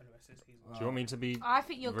think will happen the rest of the season? Do you want me to be I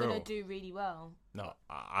think you're real? gonna do really well. No,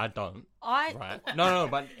 I don't. I Right? No,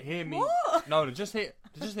 but hear me. What? No, just hear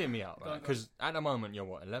me out, Go right? on. Because at the moment you're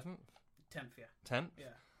what, 11th, 10th, yeah. 10th. Yeah.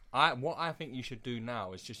 What I think you should do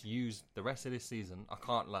now is just use the rest of this season. I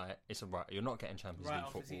can't lie, it's alright. You're not getting Champions Right League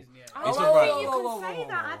off the football. season, yeah. I It's don't alright. think you can Whoa, say whoa,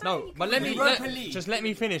 that. I whoa. don't No, think you but can let say me that. Europa League. just let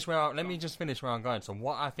me finish let me just finish where I'm going. So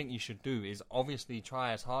what I think you should do is obviously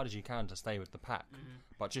try as hard as you can to stay with the pack,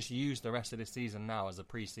 but just use the rest of this season now as a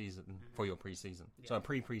pre-season for your pre-season. So a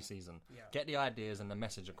pre-season. Yeah. Get the ideas and the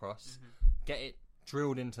message across. Get it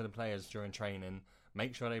drilled into the players during training.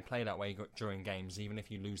 Make sure they play that way during games, even if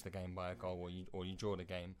you lose the game by a goal or you draw the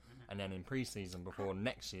game. And then in pre-season before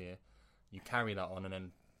next year, you carry that on, and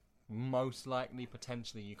then most likely,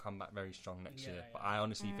 potentially, you come back very strong next year. But I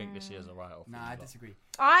honestly think this year's a write-off. Nah, I disagree.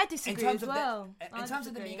 I In disagree terms as of well. in terms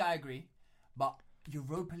of the league, I agree. But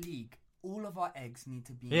Europa League, all of our eggs need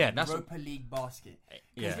to be Yeah, in that's Europa League basket.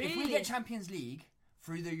 Yeah. Because if we Really? get Champions League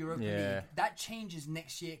through the Europa Yeah. League, that changes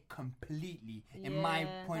next year completely, in my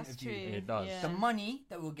Yeah, point that's of view. true. It does. Yeah. The money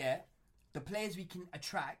that we'll get, the players we can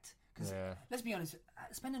attract. Because Yeah. let's be honest,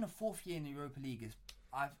 spending a 4th year in the Europa League is,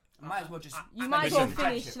 might as well just. You might as well Listen.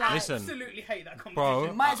 finish like. Listen. Absolutely hate that competition.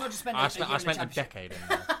 Bro, Might as well just spend I a spent year a in the championship. decade in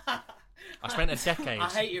there. I spent a decade I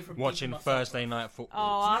hate it for watching beating myself, Thursday night Oh,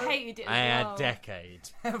 football. I hated it as well. A decade.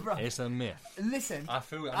 Bro, It's a myth. listen, I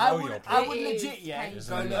know I your would point. It is legit, yeah.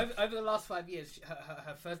 painful. Go look. Over the last 5 years,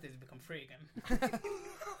 her Thursdays have become free again.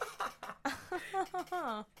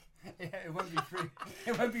 Yeah, it won't be free.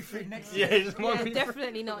 It won't be free next Yeah, year. it's Yeah, one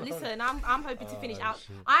definitely not. Listen, I'm hoping to finish out.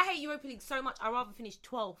 shit. I hate Europa League so much. I'd rather finish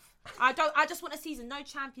 12th. I just want a season no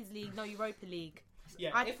Champions League, no Europa League.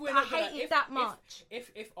 Yeah, I hate it that much.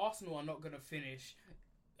 If Arsenal are not going to finish,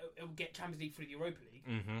 get Champions League through the Europa League,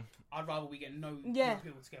 Mm-hmm. I'd rather we get no Yeah.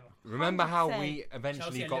 European altogether. Remember how 100%. we eventually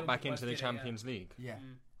Chelsea and got back Liverpool into the both did it, yeah. Champions League? Yeah.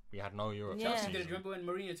 we had no Europe. Yeah. that Chelsea did it. season. Remember when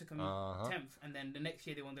Mourinho took them Uh-huh. 10th, and then the next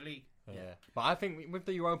year they won the league. Yeah. But I think with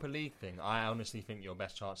the Europa League thing, I honestly think your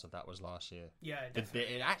best chance of that was last year. Yeah, It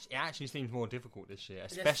definitely. actually seems more difficult this year,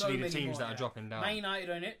 There's especially so the many teams more, that are yeah. dropping down. Man United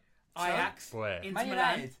on it. Ajax, Boy. Inter Man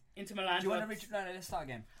Milan, United. Inter Milan. Do you want but to let's start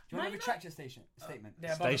again. Do you want to Man retract your statement?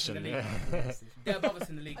 They're above us in the Station, league. yeah. They're above us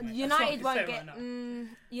in the league. mate. United That's what won't I can say get. right now.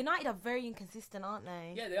 United are very inconsistent, aren't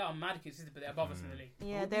they? Yeah, they are mad consistent, but they're above us in the league.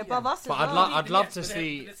 Yeah, they're above us. But as I'd well. I'd love Yes, to but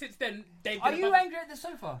see since then, they've Are been you above- angry at the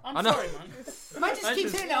sofa? I'm I know. sorry, man. Man, just keep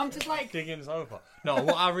saying it. I'm just like. digging over. No,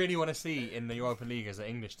 what I really want to see in the Europa League is an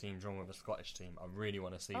English team drawn with a Scottish team. I really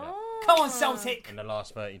want to see that Oh. Come on, Celtic. in the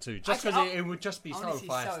last 32. Just Actually, because it would just be I so wanna see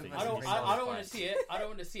feisty. Celtic I don't. versus I don't want feisty. to see it. I don't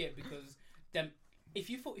want to see it because them. If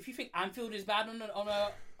you think Anfield is bad on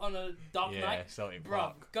a dark Yeah, night, Celtic bro,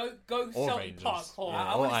 Park. go Or Celtic Rangers. Park. Or Yeah,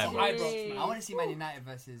 I or wanna see- Ibrox. Ibrox, man. I want to see Man United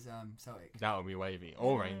versus Celtic. That would be wavy.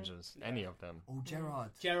 Or Rangers. Any of them. Oh,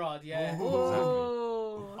 Gerrard. Gerrard, yeah.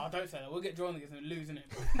 Oh. I don't say that. We'll get drawn against them and lose,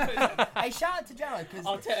 innit? Hey, shout out to Gerrard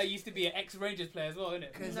Arteta used to be an ex-Rangers player as well,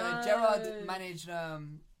 innit? because No. Gerrard managed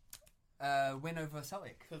win over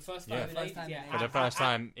Celtic. For the first Yeah. time in First ages, time yeah. in For the first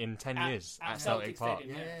time in 10 at- years at at Celtic Park.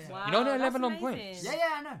 Stadium, Yeah, yeah, yeah. Wow, You know they're that's 11 on amazing. points. Yeah,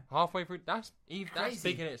 I know. Halfway through. That's Crazy.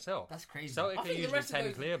 big in itself. That's crazy. Celtic I are think the usually rest of 10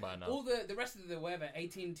 those- clear by now. All the rest of the whatever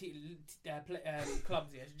 18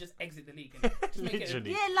 clubs here should just exit the league. And just make it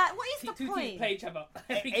Literally. Yeah, like what is two the teams point? play each other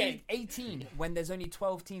every game. 18 when there's only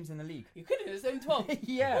 12 teams in the league. You couldn't. There's only 12.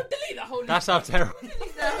 Yeah. Well, delete that whole league. That's how terrible. They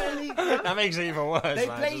That makes it even worse. man.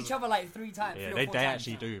 play Just- each other like 3 times. Yeah, 3 or they 4 they times.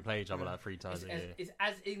 actually do play each other like 3 times a year. It's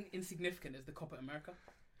as insignificant as the Copa America.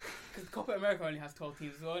 Because the Copa America only has 12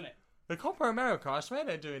 teams as well, innit? The Copa America, I swear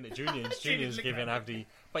they're doing it. Juniors look giving at Abdi.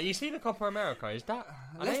 But you see the Copa America, is that?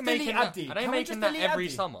 Are Let's they delete making that? Abdi. Are they Can we making just that delete every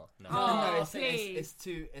Abdi? summer? No. No, Oh, no, please.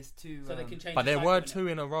 it's two. So they can change But the there cycle, were innit? 2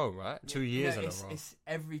 in a row, right? 2 years in a row. It's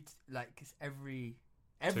every it's every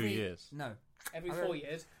 2 years. No, Every I 4 don't-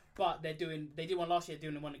 years. But they did one last year,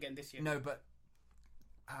 doing one again this year. no, but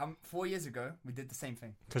 4 years ago we did the same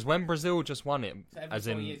thing. Because when Brazil just won it, So every as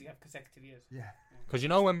 4 in, years you have consecutive years. Yeah, because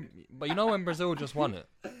when Brazil just won it,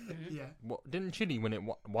 yeah. what, didn't Chile win it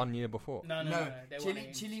 1 year before? No. They won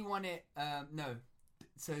it. Chile won it. No,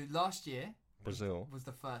 so last year Brazil. was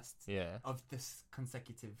the first Yeah. of this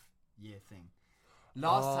consecutive year thing.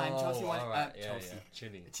 Last time Chelsea won. alright, yeah, Chelsea. yeah.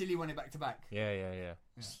 Chile. Chile won it back to back. Yeah.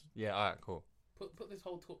 Yeah, alright, cool. Put this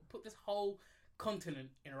whole continent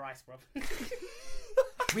in rice, bro.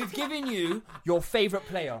 We've given you your favourite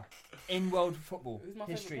player in world football Who's my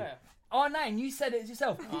history. favourite player? R9, you said it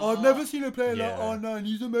yourself. I've never seen a player Yeah. R9.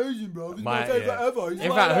 He's amazing, bro. He's My-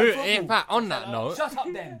 yeah. In fact, on that note, Shut up,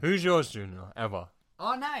 then. who's yours, Junior, ever?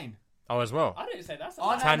 R9. Oh, as well. I didn't say that.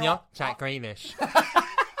 Oh, no. Tanya, Jack Greenish.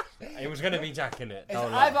 It was going to be Jack, innit? It's No,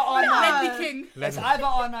 either R9. Andy King. It's either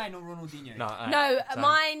R9 or Ronaldinho. No, No, Sam.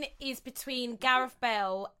 mine is between Gareth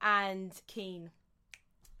Bale and Keane.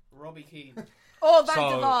 Robbie Keane. Or Van der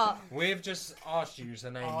So, Vaart. we've just asked you to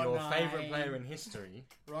name Oh, your nine. favourite player in history.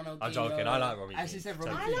 Ronaldinho. I'm joking, I like Robbie I actually Keane. said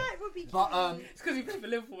Robbie So- Keane. Robbie But It's because he played for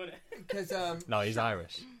Liverpool, innit? because No, he's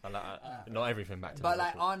Irish. I like, not everything back to but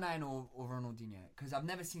like Liverpool. R9 or Ronaldinho, because I've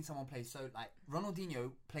never seen someone play so like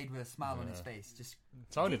Ronaldinho played with a smile on his face. Just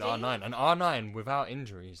It's only the R9. And R9 without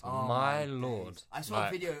injuries. oh my days. lord. I saw Like,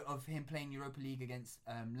 a video of him playing Europa League against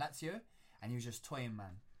Lazio, and he was just toying,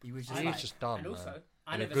 man. He was just He's like, just dumb, And also, man.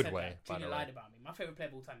 I In a never good said way, that. by Junior the way. lied about me. My favourite player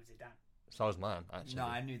of all time is Zidane. So was mine, actually. no,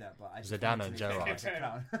 I knew that, but I just Zidane wanted and to make Gerrard. sure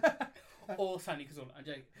I was a clown. Or Sani Cazorla. I'm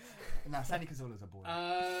joking. Nah, Sandy Cazorla's a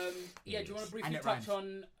baller. Yeah, do you want to briefly And it touch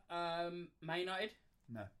rhymes. on Man United?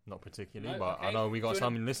 no. Not particularly, No, but I okay. know we got Do you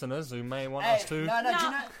some listeners who may want Hey, us to. no, do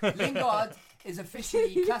you know Lingard is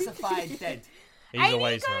officially classified dead. He's Ain't a he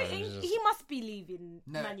waste, going- man. He's he, just- he must be leaving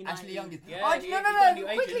No, Man United. Ashley Young is. Yeah, oh, he- no, he's got a new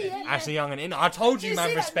quickly, agent, yeah. isn't Ashley Young and in. I told you, You man,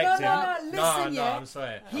 see that? respect No, him. listen, yeah. I'm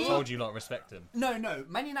sorry. He- I told you lot, respect him. No,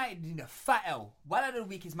 Man United need a fat L. One out of the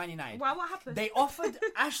week is Man United. Why, what happened? They offered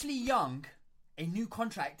Ashley Young a new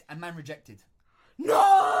contract, and man rejected.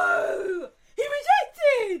 No! He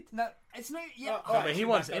rejected! No, it's no. Yeah, Oh, all right, but he Chewbacca,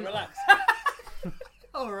 wants in. relax.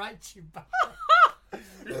 all right,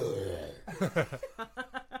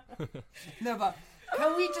 No, but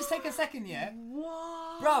can we just take a second, yeah,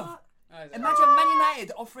 What? bruv? Isaac. Imagine Man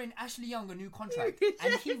United offering Ashley Young a new contract,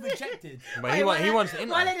 and he rejected. But he wants in.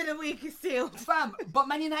 One end of the week is still. Fam, but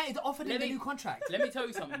Man United offered him Let a me- new contract. Let me tell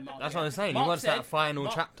you something, Mark. That's yeah. what I'm saying. He Mark wants that final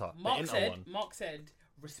chapter, the Mark Inter said, one. Mark said,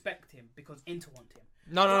 respect him because Inter want him.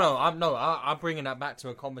 No. I'm bringing that back to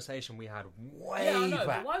a conversation we had way Yeah, I know. back.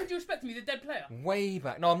 But why would you respect him? He's a dead player. Way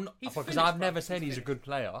back. No, I'm not. He's Because finished, I've bro. never said He's he's a good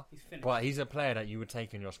player. He's finished. But he's a player that you would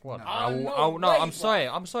take in your squad. No. No way, I'm bro. sorry.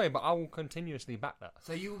 I'm sorry, but I will continuously back that.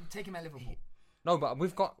 So you take him at Liverpool? No, but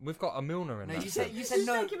we've got a Milner in No, that. you said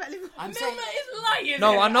no. I'm saying Milner is lying.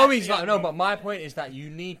 No, I know he's Actually, like no, bro. but my point is that you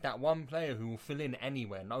need that one player who will fill in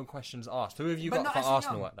anywhere, no questions asked. Who have you But got not for Ashley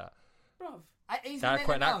Arsenal Young. at that? Bruv. He's That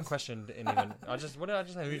Maitland-Niles. question didn't even. What did I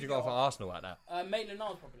just say? Who have you got for Arsenal at that?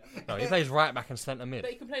 Maitland-Niles probably. No, he plays right back and centre mid.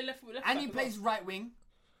 But he can play left And back he as plays well. right wing.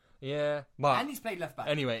 Yeah, but And he's played left back.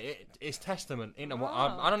 anyway, it's testament. I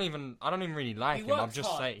Wow. don't even really like He him. I'm works just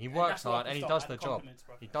hard, saying he and works that's what hard I and he can does start the at the job. compliments,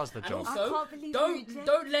 bro. He does the And job. also, I can't believe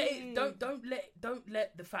don't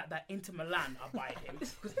let the fact that Inter Milan abide him,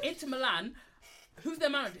 because Inter Milan, who's their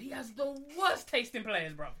manager? He has the worst taste in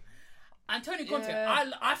players, bro. Antonio Conte,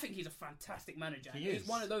 Yeah. I think he's a fantastic manager. He He's is.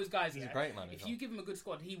 one of those guys. He's a yeah, great manager. If you give him a good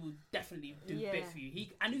squad, he will definitely do Yeah. bits for you.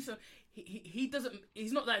 And also, he doesn't.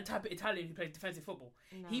 He's not that type of Italian who plays defensive football.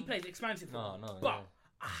 He plays expansive football. No, but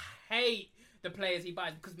yeah. I hate the players he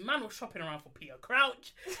buys because man was shopping around for Peter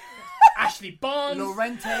Crouch, Ashley Barnes,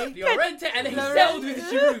 Llorente. and then he settled with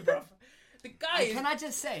Giroud, bro. The guy And is, can I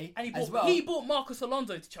just say, and as well, he bought Marcus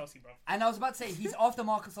Alonso to Chelsea, bro. and I was about to say, he's after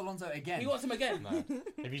Marcus Alonso again. He wants him again.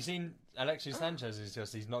 Have you seen Alexis Sanchez?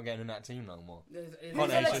 He's not getting in that team no more. Conte's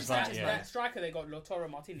Conte's just like, yeah. that striker they got, Lautaro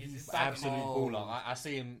Martinez. Is back. Absolute Oh. baller. I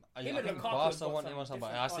see him. I Him and think Lukaku Barca got want some him or something.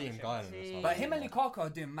 different I see him partnerships. going. or something. But him and Lukaku are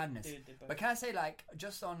doing madness. Dude, they both- But can I say, like,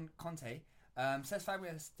 just on Conte, Cesc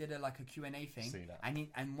Fabregas did a Q&A thing, See that.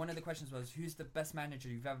 and one of the questions was, who's the best manager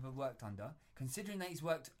you've ever worked under? Considering that he's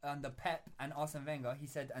worked under Pep and Arsene Wenger, he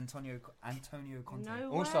said Antonio Conte.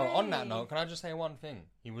 No Also, on that way. note, can I just say one thing?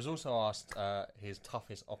 He was also asked his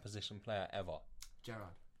toughest opposition player ever,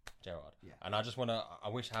 Gerrard. Yeah. And I just want to. I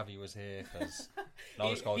wish Javi was here because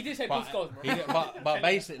no scores. he did say but, both scores, bro. he did- but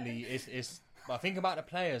basically, it's. But think about the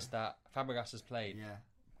players that Fabregas has played Yeah.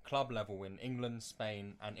 club level in England,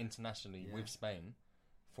 Spain, and internationally with Spain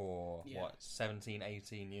for Yeah. 17,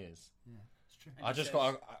 18 years. Yeah, it's true. I just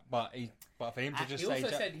got, but for him to just he say,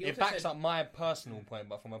 also said- he it also backs said- up my personal point,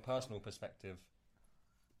 but from a personal perspective,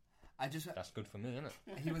 that's good for me, isn't it?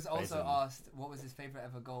 He was also Basically. asked what was his favourite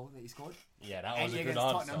ever goal that he scored. Yeah, that And was a good against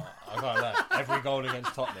answer. Tottenham. I can't lie. Every goal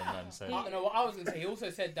against Tottenham, man. So I don't know what I was going to say. He also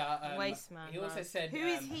said that. Waste man, He also bro. said Who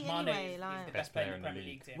is he Mane anyway, is like- the best player in the Premier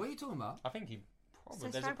League. What are you talking about? I think he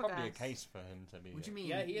probably Says there's probably a Fabregas. case for him to be. What do you mean?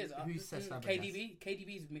 Yeah, he is. Who's Cesc Fabregas?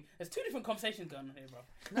 KDB's with me. There's two different conversations going on here, bro.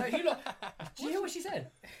 No, you look. Do you hear what she said?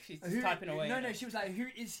 She's Who- typing away. No, she was like, who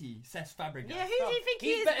is he? Cesc Fabregas. Yeah, who do you think he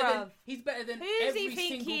He's is, better bruv? than he's better than Who does every he think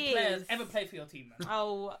single he player is? that's ever played for your team, man.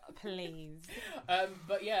 Oh, please.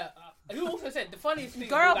 But yeah, who also said the funniest thing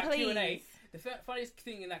Girl, in that Q&A. please. The funniest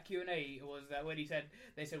thing in that Q&A was that when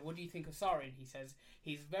they said, "What do you think of Sarri?" And he says,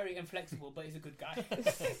 "He's very inflexible, but he's a good guy."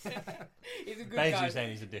 He's a good Basically guy. saying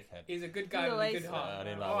he's a dickhead. He's a good guy He's with a always good so. heart. I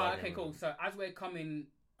didn't like All right, working okay, with cool. him. So as we're coming,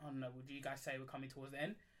 I don't know, would you guys say we're coming towards the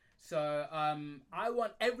end? So I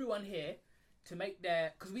want everyone here to make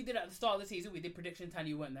their, because we did at the start of the season, we did predictions. Tanya,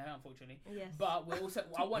 you weren't there, unfortunately. Yes. But we also,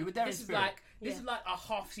 I want You were there this in is spirit. like Yeah. is like a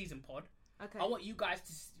half season pod. Okay. I want you guys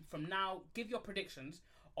to from now give your predictions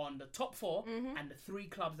on the top 4 and the 3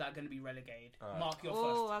 clubs that are going to be relegated. Mark your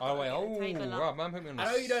Oh, first. I Oh gotta wait, get the table up. right, man, put me on the I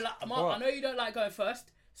know you don't like. Mark, spot. I know you don't like going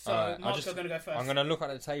first. So Alright, Mark, you're going to go first. I'm gonna look at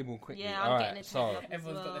the table quickly. Yeah, I'm All getting right, a so table up as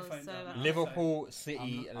Everyone's got their well, phones so, out. Liverpool,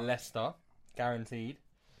 City, Leicester, guaranteed.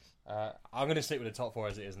 I'm gonna stick with the top 4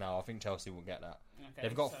 as it is now. I think Chelsea will get that. Okay,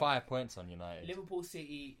 They've got so 5 points on United, Liverpool,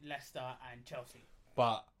 City, Leicester, and Chelsea.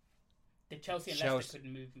 but The Chelsea and Chelsea- Leicester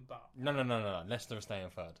couldn't move them back. no. Leicester are staying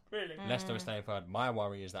third. Really? Leicester is staying third. My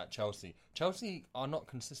worry is that Chelsea are not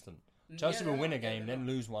consistent. Chelsea Yeah, will win a they're game, then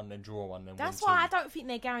lose one, then draw one, then That's win why I 2. don't think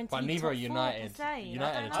they're guaranteed. But neither top are United. 4 per se. United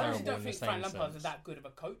I are don't know. I terrible honestly don't in the think Frank same Lampard is sense. that good of a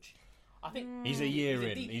coach. I think He's a year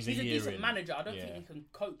in. He's He's a a year decent in. manager. I don't Yeah. think he can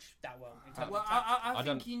coach that well. In terms Well, of tactics. I I think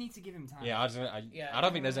don't- you need to give him time. Yeah, Yeah. I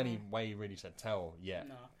don't think there's any way really to tell yet.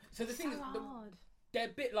 No. So the thing is, hard. they're a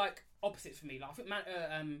bit like opposites for me. Like I think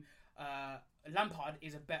Lampard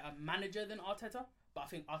is a better manager than Arteta, but I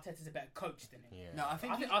think Arteta's a better coach than him. Yeah. No, I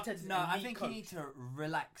think Arteta's an I elite think coach. you need to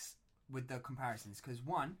relax with the comparisons because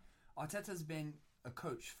one, Arteta's been a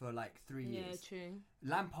coach for like 3 Yeah, years. true.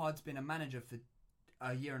 Lampard's been a manager for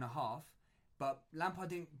a year and a half, but Lampard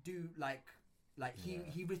didn't do like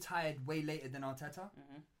he retired way later than Arteta.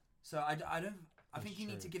 So I don't. I think you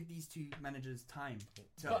need to give these two managers time.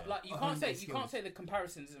 To But like you hone can't their say skills. the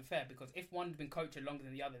comparisons isn't fair because if one's been coaching longer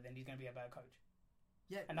than the other, then he's going to be a better coach.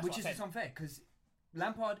 Yeah, And that's which what is I just said. unfair because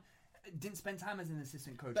Lampard, didn't spend time as an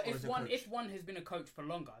assistant coach. But or if as a one coach. if one has been a coach for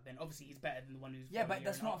longer, then obviously he's better than the one who's. Yeah, on but year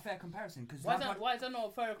that's and a not a half. fair comparison because Why is that not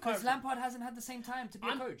a fair Because comparison? Lampard hasn't had the same time to be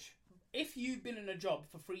a coach. If you've been in a job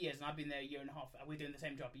for 3 years and I've been there a year and a half and we're doing the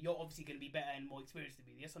same job, you're obviously going to be better and more experienced than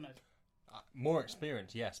me. Yes or no? More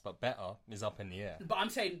experience, yes, but better is up in the air. But I'm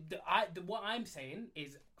saying what I'm saying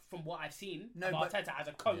is from what I've seen of but- Arteta as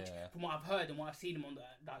a coach, Yeah. from what I've heard and what I've seen him on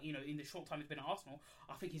in the short time he's been at Arsenal,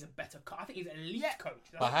 I think he's a better. I think he's an elite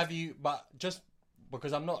coach. But have you? But just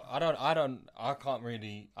because I'm not, I can't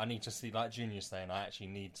really. I need to see, like Junior's saying, I actually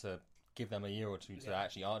need to give them a year or two to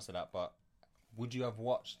actually answer that. But would you have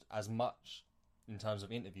watched as much in terms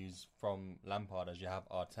of interviews from Lampard as you have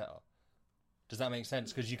Arteta? Does that make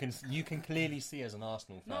sense? Because you can clearly see as an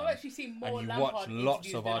Arsenal fan. No, I've actually seen more and you Lampard watch lots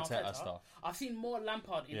interviews of than Arteta stuff. I've seen more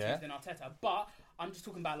Lampard interviews than Arteta, but I'm just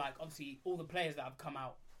talking about like obviously all the players that have come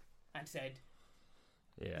out and said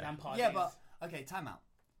Lampard. Yeah, is... but okay, time out.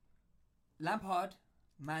 Lampard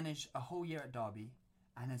managed a whole year at Derby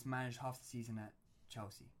and has managed half the season at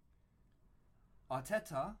Chelsea.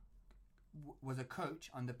 Arteta was a coach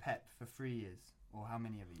under Pep for 3 years, or how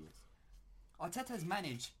many other years? Arteta has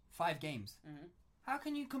managed 5 games. Mm-hmm. How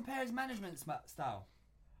can you compare his management style?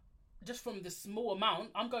 just from the small amount,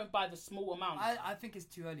 I'm going by the small amount. I think it's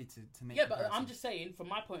too early to make. Yeah, but comparisons. I'm just saying, from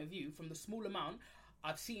my point of view, from the small amount,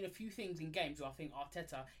 I've seen a few things in games where I think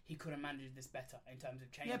Arteta, he could have managed this better in terms of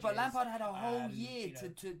changes. Yeah, but Lampard had a whole year you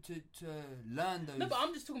know. to learn those. No, but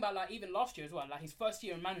I'm just talking about like even last year as well. Like his first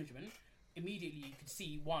year in management, immediately you could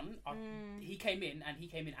see he came in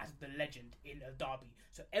as the legend in a derby,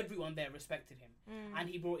 so everyone there respected him, and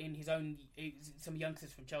he brought in his own some youngsters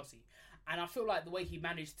from Chelsea, and I feel like the way he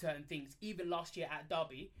managed certain things, even last year at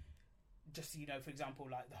Derby. Just, you know, for example,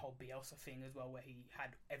 like the whole Bielsa thing as well, where he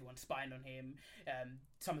had everyone spying on him,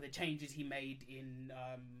 some of the changes he made in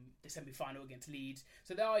the semi-final against Leeds.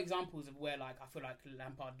 So there are examples of where, like, I feel like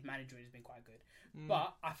Lampard's management has been quite good.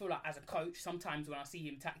 But I feel like as a coach, sometimes when I see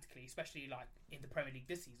him tactically, especially like in the Premier League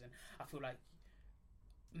this season, I feel like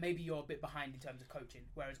maybe you're a bit behind in terms of coaching.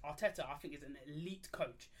 Whereas Arteta, I think, is an elite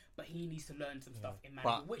coach, but he needs to learn some stuff in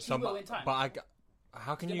management, which he will in time.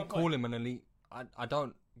 How can Get you my call point? him an elite? I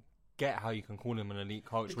don't get how you can call him an elite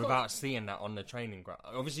coach Because- without seeing that on the training ground.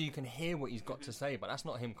 Obviously, you can hear what he's got to say, but that's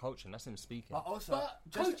not him coaching. That's him speaking. But also, But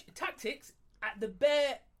just coach tactics at the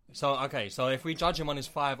bare. So if we judge him on his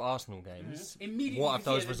 5 Arsenal games, Immediately what you have see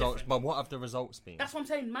those the results? difference. But what have the results been? That's what I'm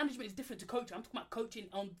saying. Management is different to coaching. I'm talking about coaching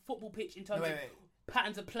on football pitch in terms wait. of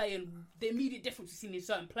patterns of play and the immediate difference we've seen in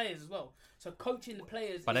certain players as well. So coaching the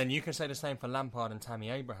players. But then you can say the same for Lampard and Tammy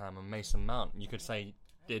Abraham and Mason Mount. You could say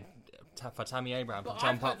for Tammy Abraham to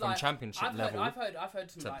jump up from Championship level. I've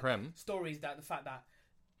heard some to like, Prem. stories that the fact that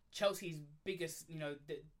Chelsea's biggest,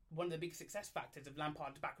 one of the biggest success factors of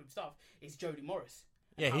Lampard's backroom staff is Jody Morris.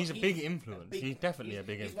 Yeah, How he's a big influence. He's definitely a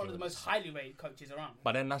big He's one of the most influence. highly rated coaches around.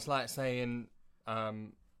 But then that's like saying,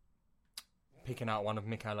 picking out one of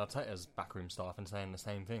Mikel Arteta's backroom staff and saying the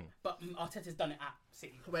same thing. But Arteta's done it at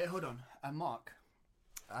City. wait, hold on. Mark,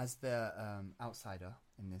 as the outsider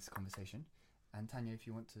in this conversation, and Tanya, if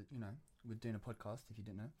you want to, we're doing a podcast. If you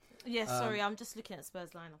didn't know, Yes, sorry, I'm just looking at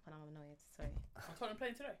Spurs lineup and I'm annoyed. Sorry. I'm Tottenham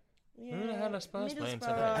playing today. Yeah. Who the hell are Spurs playing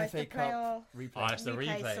Middlesbrough, today? it's the FA Cup playoff. replay. Oh, it's the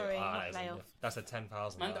Replay, replay. sorry, not it's playoff. that's a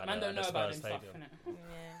 10,000. Man don't know about him stuff, innit?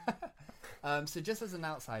 Yeah. So just as an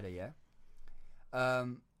outsider, yeah.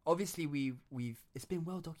 Obviously, we've it's been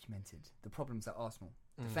well documented the problems at Arsenal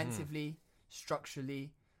defensively,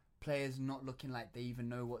 structurally, players not looking like they even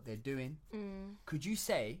know what they're doing. Could you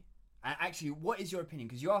say, and actually, what is your opinion?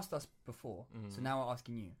 Because you asked us before, so now we're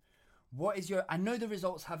asking you. What is your? I know the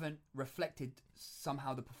results haven't reflected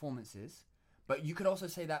somehow the performances, but you could also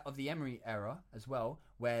say that of the Emery era as well,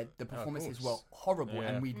 where the performances were course. horrible Yeah.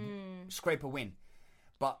 and we'd scrape a win.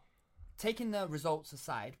 But taking the results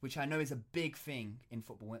aside, which I know is a big thing in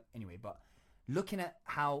football anyway, but looking at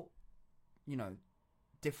how,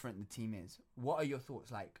 different the team is, what are your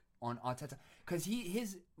thoughts like on Arteta? Because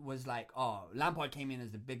his was like, Lampard came in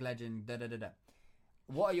as the big legend, da-da-da-da.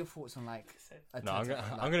 What are your thoughts on like Arteta? No,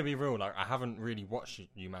 I'm gonna be real. Like, I haven't really watched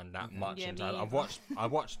you, man, that much. Yeah, me I've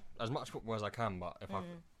watched as much football as I can, but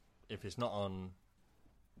if it's not on,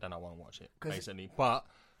 then I won't watch it. 'Cause- Basically, but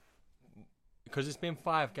because it's been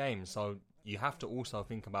 5 games, so you have to also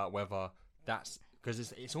think about whether that's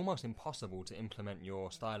because it's almost impossible to implement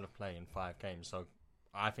your style of play in 5 games. So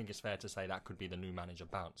I think it's fair to say that could be the new manager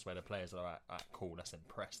bounce, where the players are at cool, let's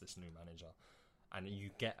impress this new manager. And you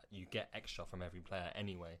get extra from every player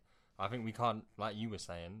anyway. I think we can't, like you were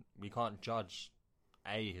saying, we can't judge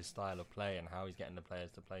his style of play and how he's getting the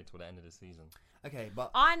players to play till the end of the season. Okay,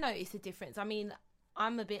 but I noticed a difference. I mean,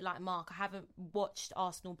 I'm a bit like Mark. I haven't watched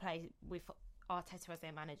Arsenal play with Arteta as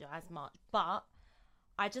their manager as much, but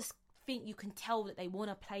I just think you can tell that they want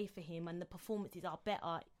to play for him, and the performances are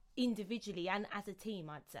better individually and as a team,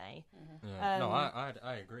 I'd say. Yeah. No, I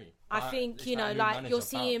agree. I think, it's you know, that new like manager you're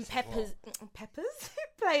seeing bounce as Peppers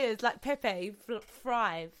players like Pepe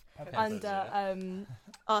thrive under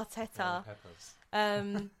Arteta. well. Peppers.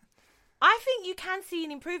 I think you can see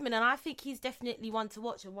an improvement, and I think he's definitely one to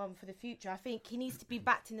watch and one for the future. I think he needs to be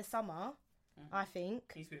backed in the summer. I think.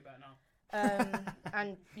 He's be back now.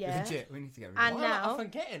 And yeah. Legit, we need to get rid of And him. now, I'm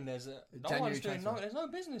forgetting there's January there's no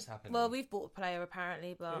business happening. well, we've bought a player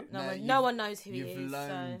apparently, but No, no one knows who he You've is.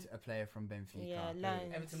 loaned So a player from Benfica. yeah,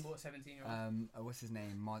 loans. Everton bought a 17-year-old. What's his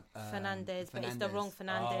name? Fernandez, but it's the wrong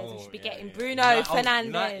Fernandez. Oh, we should be yeah, getting yeah. Bruno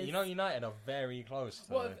Fernandez. United are very close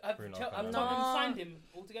to What have Bruno Tottenham Fernandes. signed him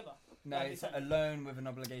altogether? No, it's a loan with an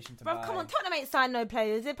obligation to Bro, buy. come on, Tottenham ain't signed no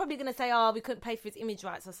players. They're probably going to say, oh, we couldn't pay for his image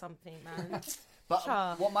rights or something, man. But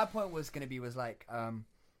Sure. what my point was going to be was like,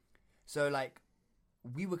 so like,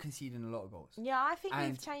 we were conceding a lot of goals. Yeah, I think And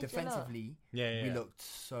we've changed defensively, a lot. we looked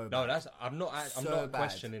so bad. No, that's I'm not So not bad.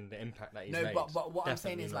 questioning the impact that he's No, made. but what I'm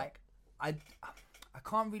saying Definitely is not. like, I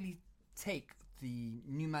can't really take the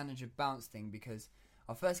new manager bounce thing, because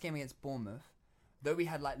our first game against Bournemouth, though we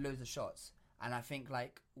had like loads of shots, and I think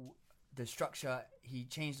like the structure, he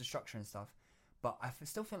changed the structure and stuff, but I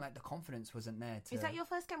still feel like the confidence wasn't there. Is that your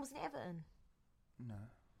first game? Wasn't it Everton? No.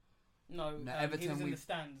 No, No, he Everton was in we- the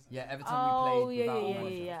stands. Yeah, Everton Oh, we played yeah, without yeah,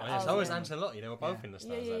 Bournemouth. yeah. Oh, yeah, Oh, so was yeah. Ancelotti. They were both Yeah. in the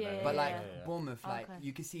stands. Yeah, that yeah, day. But like Yeah. Bournemouth, like Okay.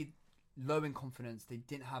 you could see low in confidence. They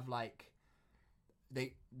didn't have like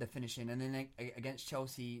the finishing, and then against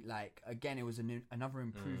Chelsea, like again, it was another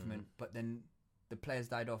improvement. But then the players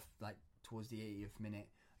died off like towards the 80th minute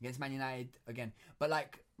against Man United again. But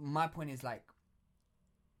like my point is like,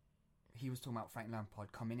 he was talking about Frank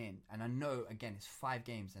Lampard coming in, and I know again it's 5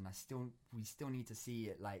 games, and we still need to see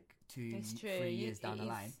it like 2-3 It's true. years down the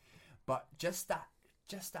line. But just that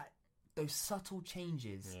those subtle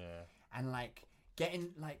changes, Yeah. and like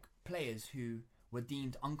getting like players who were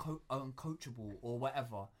deemed uncoachable or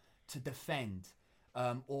whatever to defend,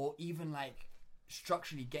 or even like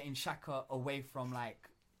structurally getting Xhaka away from like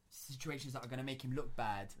situations that are going to make him look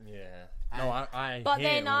bad. Yeah. And- No, I But hear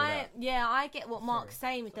then all that. I get what Mark's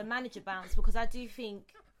saying with the manager bounce, because I do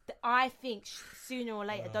think sooner or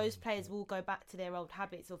later those players will go back to their old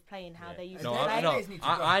habits of playing how they used No, to Their play. players need to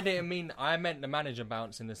go. I didn't mean. I meant the manager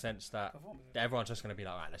bounce in the sense that everyone's just going to be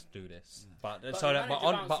like, right, let's do this. But But so the that, but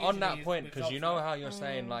manager on bounce that usually is point, with because you results, know right? how you're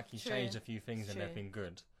saying like he's true. changed a few things and they've True. been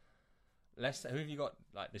good. Who have you got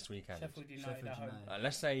like this weekend? Sheffield United Sheffield at home. United.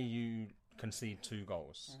 Let's say you concede 2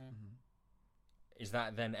 goals. Is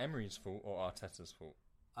that then Emery's fault or Arteta's fault?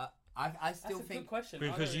 I That's still a good think question.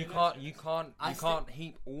 Because you I can't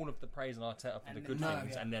heap all of the praise on Arteta for And the then- good No.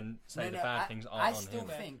 things and then say No, the no, bad I- things I aren't on still him.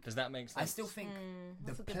 think- Does that make sense? I still think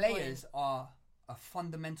that's the a good players are a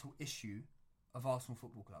fundamental issue of Arsenal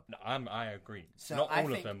Football Club. No, I agree. So Not I all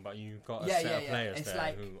of think- them, but you've got a Yeah, set yeah, of yeah. players It's there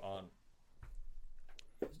like- who aren't.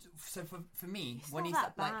 So for me, It's when not he's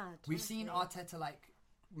that like, bad, we've seen honestly. Arteta like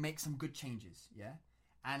make some good changes, yeah,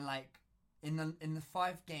 and like in the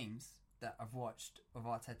 5 games that I've watched of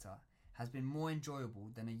Arteta has been more enjoyable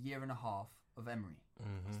than a year and a half of Emery.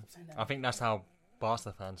 I think that's how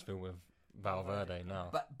Barca fans feel with Valverde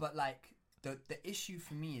now. But like the issue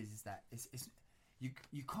for me is that it's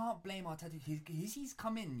you can't blame Arteta. He's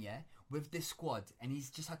come in with this squad and he's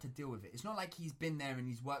just had to deal with it. It's not like he's been there and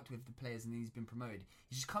he's worked with the players and he's been promoted.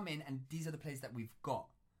 He's just come in and these are the players that we've got,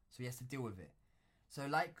 so he has to deal with it. So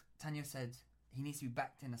like Tanya said, he needs to be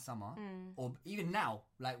backed in the summer or even now.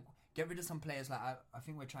 Like get rid of some players. Like I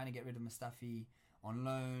think we're trying to get rid of Mustafi on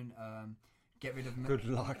loan. Get rid of Good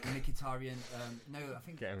luck. Mkhitaryan. No, I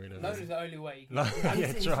think Getting rid of Loan him. is the only way. No, yeah,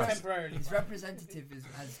 his trust. Temporarily. His representative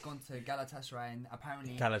has gone to Galatasaray and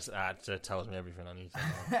apparently Callas tells me everything I need to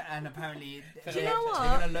know. and apparently Do you know what?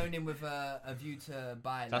 they're going to loan him with a view to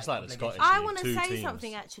buy. That's like the obligations. Scottish I League, want to 2 say teams.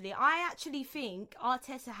 something actually. I actually think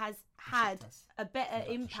Arteta has had us. a better That's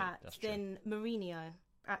impact true. than Mourinho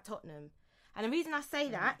at Tottenham. And the reason I say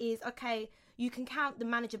that is, okay, you can count the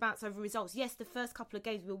manager bounce over results. Yes, the first couple of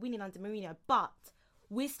games we were winning under Mourinho, but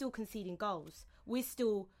we're still conceding goals. We're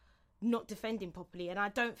still not defending properly. And I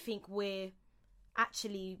don't think we're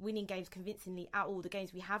actually winning games convincingly at all the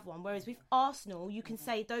games we have won. Whereas with Arsenal, you can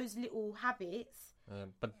say those little habits.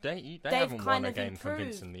 But they They've haven't won kind a of game improved.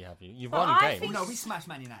 convincingly, have you? You've But won I games. think- Oh, no, we smashed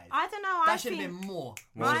Man United. I don't know. That I should have think been more.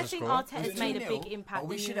 What was I the think score? Arteta's It was made a 2-0, big impact. but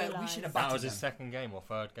we than should have realised. battered That was them. his second game or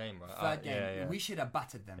third game, right? Third game. Yeah. We should have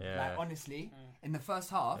battered them. Yeah. Like honestly, in the first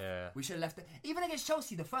half, Yeah. we should have left it. Even against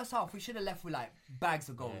Chelsea, the first half, we should have left with like bags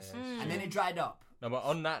of goals. And then it dried up. No, but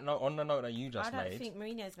on that note, on the note that you I just don't made, think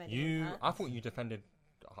Mourinho's made you, it. I thought you defended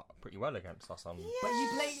pretty well against us on But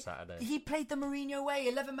Saturday. he played the Mourinho way,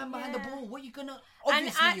 11 men behind the Yeah. ball. What are you gonna? And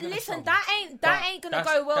Obviously, you're gonna listen, struggle. that But ain't gonna that's-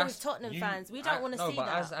 go well that's- with Tottenham you- fans. We don't want to no, see but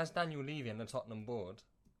that. as Daniel Levy and the Tottenham board,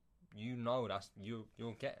 you know that's you'll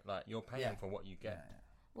get like you're paying Yeah. for what you get.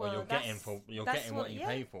 Well, or you're that's- getting that's getting what you yeah.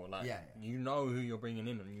 pay for. Like you know who you're bringing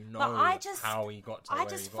in, and you know But I just, how he got to I where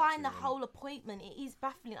just he got find to, the and- whole appointment, it is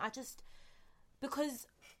baffling. Because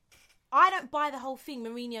I don't buy the whole thing.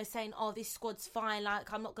 Mourinho saying, "Oh, this squad's fine.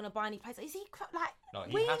 Like, I'm not going to buy any players." Is he like? No,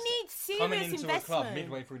 he we has to- need serious coming into investment. a club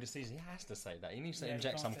midway through the season. He has to say that. He needs to Yeah,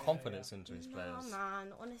 inject you some can't say that, confidence into his players. Oh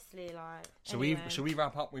man, honestly, like. Should we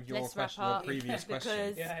wrap up with your Let's wrap question, your up, previous question?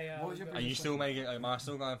 because- Yeah. What was your Are you still making? Am I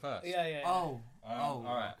still going first? Yeah. Oh, all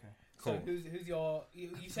right. Okay. So Cool. who's your?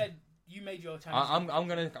 You said you made your challenge.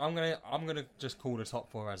 I'm gonna just call the top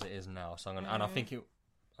four as it is now. So and I think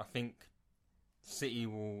City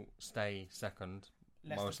will stay second,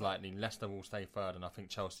 Leicester most third. likely. Leicester will stay third, and I think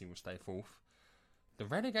Chelsea will stay fourth. The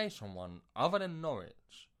relegation one, other than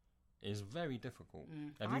Norwich, is very difficult.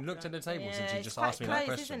 Have you looked at the table Yeah, since you it's just quite asked me close, that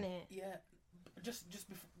question? isn't it? Yeah,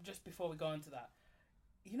 just before we go into that,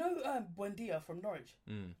 you know, Buendia from Norwich.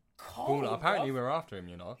 Cold, Cool. Apparently, bruv. we're after him.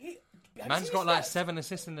 You know, Have you man's seen got his like stats? 7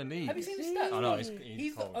 assists in the league. Have you seen his stats? I know He's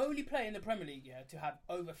he's the cold. only player in the Premier League, to have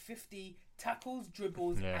over 50 tackles,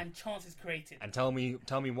 dribbles, Yeah. and chances created. And tell me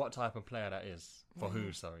what type of player that is for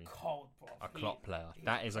who? Sorry, Cold, bro. a Klopp player.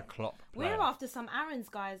 That is a Klopp We're player. after some Aaron's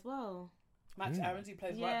guy as well. Max Aarons, he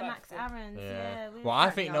plays Yeah, right back. Max for- Aaron's. Yeah. we're Well, I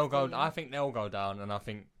quite think they'll go. after him. I think they'll go down, and I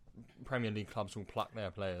think Premier League clubs will pluck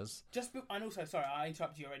their players. And also, sorry, I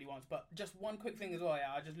interrupted you already once, but just one quick thing as well.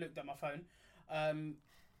 Yeah, I just looked at my phone.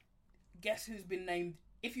 Guess who's been named?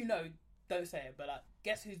 If you know, don't say it. But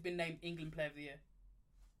guess who's been named England Player of the Year?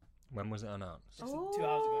 When was it announced? Just 2 hours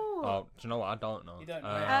ago. Oh, do you know what? I don't know. You don't know?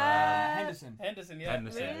 Henderson. Henderson, yeah.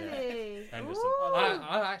 Henderson. Really? Henderson. Ooh.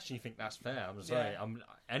 I actually think that's fair. I'm sorry. Yeah.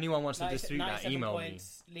 Anyone wants to 90 dispute that? 97 Email me.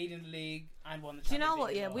 points, leading the league, and won the Do you know Champions what?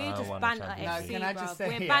 League Yeah, as we're well. I just won a banter Champions Now, FC, League. can I just bruv. say,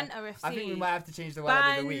 We're yeah, banter FC. I think we might have to change the word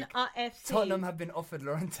of the week. Banter FC. Tottenham have been offered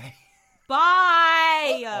Llorente.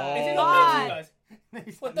 Bye. Is he Oh. not playing for you Bye.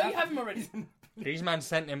 guys? Well, don't you have him already? These man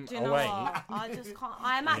sent him Do you know away. what? I just can't.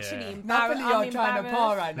 I'm actually Yeah. embarrassed. Napoli are I'm trying to embarrassed.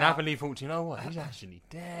 par right now. Napoli thought, you know what? He's actually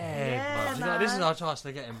dead. Yeah, man. You know, this is man. our chance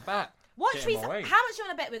to get him back. What Get should we? him away. How much do you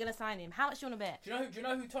want to bet we're going to sign him? How much do you want to bet? Do you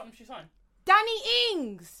know who Tottenham should sign? Danny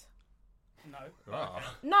Ings. No. Oh.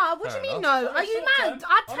 No, what Fair do you mean enough. no? On a Are you short mad? term-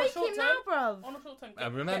 I'd on a take short him term- now, bruv. On a short term. I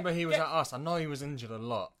remember he was at us. I know he was injured a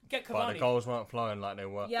lot, Get but the Cavani. goals weren't flowing like they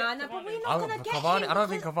were. Yeah, I know, but we're Cavani. not going to get Cavani, him. I don't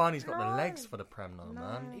think because- Cavani's got the No. legs for the Prem though,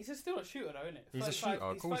 man. He's still a shooter, though, isn't it? He's a shooter,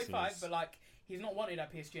 of course he 35, is. but he's not wanted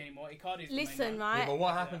at PSG anymore. Icardi's the main Listen, man. Yeah, right? but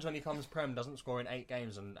what happens when he comes Prem, doesn't score in 8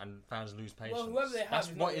 games, and fans lose patience? Well, whoever they have that's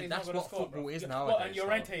is what not, it- that's not what score, football bro. is Yeah, nowadays. Well, and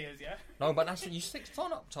Llorente is, yeah. No, but that's you 6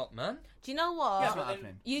 ton up top, man. Do you know what? Yeah, not but then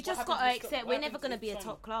happening. You what just happens got to if accept what we're never happens going to if be a Son-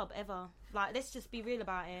 top club ever. Like, let's just be real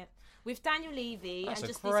about it. With Daniel Levy That's and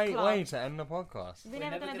a just great this club, way to end the podcast. we're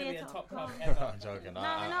never going to be a top club. ever. I'm joking. No,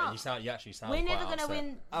 we're not. You actually sound. We're quite never going to upset.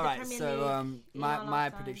 win the All right, Premier so League. in our my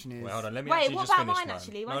lifetime. prediction is Wait, hold on. Let me Wait, actually what just about finish, mine man.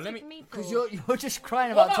 actually? No, What's let it me. for me for? because you're just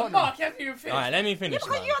crying What about about Tottenham. Mark? Haven't you finished? All right, let me Yeah, finish,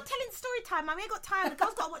 because man. you're telling story time, man. We ain't got time. The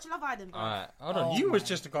girls got to watch Love Island, bro. All right, hold on. Oh you was my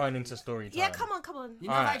just going into story time. Yeah, come on. You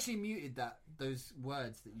All never right. actually muted those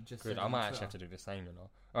words that you just Good. said. I on might actually have Twitter. to do the same, you know.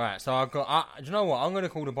 All right, so I've got. Do you know what? I'm gonna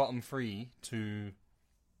call the bottom 3 to.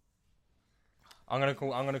 I'm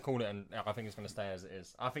gonna call it, and I think it's gonna stay as it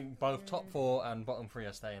is. I think both top 4 and bottom 3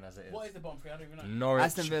 are staying as it is. What is the bottom three? I don't even know. Norwich,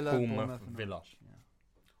 Aston Villa, Bournemouth, and Villa. Norwich,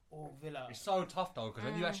 yeah. Oh, Villa. It's so tough though because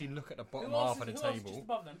when you actually look at the bottom Who else half of is the just table,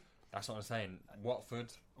 above them? that's what I'm saying.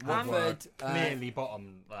 Watford, Watford, clearly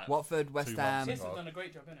bottom. Like, Watford, 2 West months Ham. Sis ago. has done a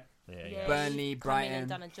great job, innit? Yeah. Burnley, come in Brighton. and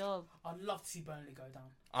done a job. I'd love to see Burnley go down.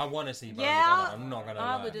 I want to see Burnley. Yeah, go down, I'm not gonna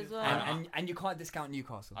I lie. would as well. And you can't discount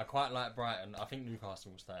Newcastle. I quite like Brighton. I think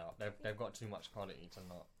Newcastle will stay up. They've got too much quality to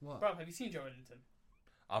not. What? Bro, have you seen Joe Ellington?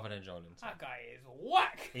 Other than Jolinton. That guy is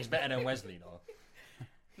whack. He's better than Wesley though.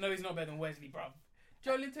 No, he's not better than Wesley, bro.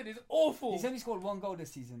 Joe Ellington is awful. He's only scored 1 goal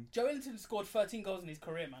this season. Joe Ellington scored 13 goals in his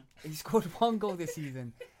career, man. He scored 1 goal this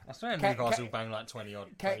season. I swear Can- Newcastle can- banged like 20 odd,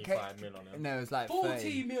 Can- 25 mil on him. No, it was like 40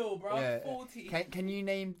 30. mil, bro. Yeah. 40. Can you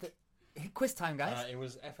name the quiz time, guys? It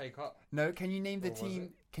was FA Cup. No, can you name the Or was team?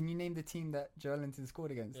 it? Can you name the team that Joelinton scored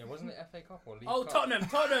against? Yeah, wasn't it FA Cup or League Oh, Cup? Tottenham.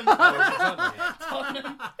 Oh,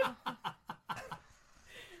 Tottenham.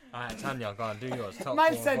 Alright, Tanya, go on, do yours. Top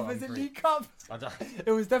Man 4, said, bottom was it 3. League Cup? I don't-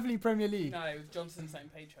 It was definitely Premier League. No, it was Johnson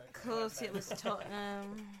St. Pedro. Of course, it was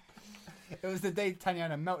Tottenham. It was the day Tanya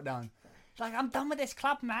had a meltdown. She's like, I'm done with this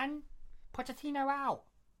club, man. Pochettino out.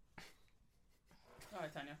 All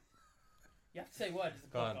right, Tanya. You have to say words. It's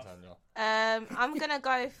a Go on, podcast. Tanya. I'm gonna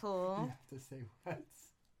go for. You have to say words.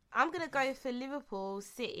 I'm gonna go for Liverpool,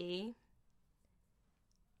 City.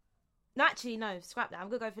 No, actually, no. Scrap that. I'm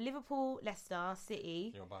gonna go for Liverpool, Leicester,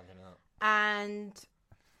 City, You're bugging out. and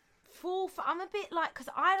fourth. I'm a bit like because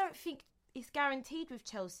I don't think it's guaranteed with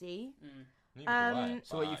Chelsea. Neither do I,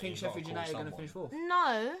 So what, you but think you've gotta Sheffield call United are going to someone. finish fourth?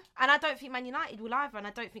 No, and I don't think Man United will either, and I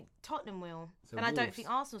don't think Tottenham will, So and I don't Wolves. think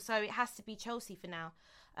Arsenal. So it has to be Chelsea for now.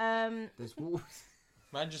 There's Wolves.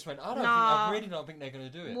 Man just went, I don't Nah. think, I really don't think they're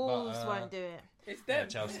going to do it. Wolves but, won't do it. It's Yeah, them.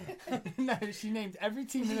 Chelsea. No, she named every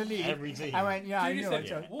team in the league. Every team. I went, yeah, I You know. said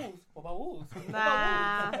Chelsea. Wolves. What about Wolves?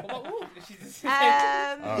 Nah. What about Wolves? She's just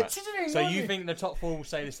Alright. She didn't So ignore you me. think the top four will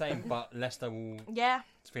stay the same, but Leicester will Yeah.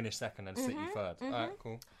 finish second and City third? Alright,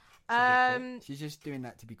 cool. She's just doing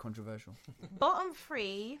that to be controversial. Bottom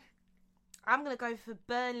three. I'm gonna go for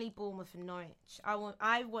Burnley, Bournemouth, and Norwich. I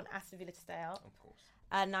want Aston Villa to stay out, Of course.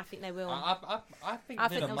 and I think they will. I think I think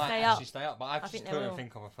Villa they'll might stay actually up. stay up, but I just think they couldn't will.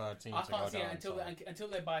 think of a third team I to go can't see down. it until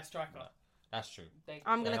they buy a striker. That's true.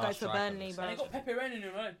 I'm They gonna are go for strikers. Burnley, And bro. they got Pepe Reina in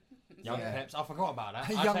the road. Young Yeah. Peps, I forgot about that.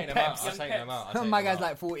 Young I'll take them Peps. out. I'll take them out. I'll take My them guy's out.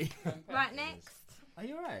 like 40. Right next. Are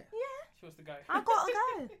you alright? She wants to go. I gotta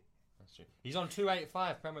go. That's true. He's on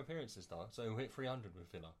 285 Prem appearances though, so he'll hit 300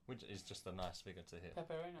 with Villa, which is just a nice figure to hit.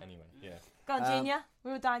 Pepe Reina. Anyway, yeah. Go on, Junior.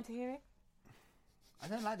 We were dying to hear it. I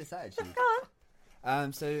don't like this attitude. Go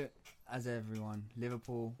on. So, as everyone,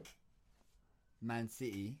 Liverpool, Man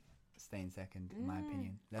City stay in second, in my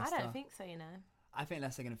opinion. Leicester, I don't think so. You know. I think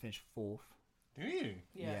Leicester are going to finish fourth. Do you?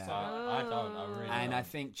 Yeah. So I don't. I really And don't. I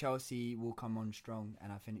think Chelsea will come on strong,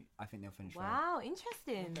 and I think they'll finish Wow,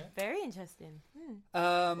 interesting. Okay. Very interesting.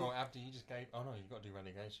 right. Well, Abdi, you just gave. Oh no, you've got to do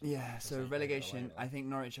relegation. Yeah, Just so take it relegation, away, I think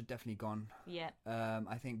Norwich are definitely gone. Yeah.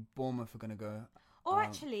 I think Bournemouth are going to go. Or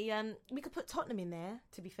actually, we could put Tottenham in there.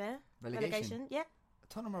 To be fair, Relegation? Yeah.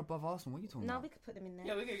 Tottenham are above Arsenal. What are you talking No, about? we could put them in there.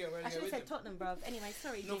 yeah, we could get ready. I should have said Tottenham, bruv. Anyway,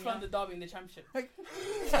 sorry, North Junior. London derby in the championship.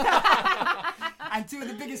 And two of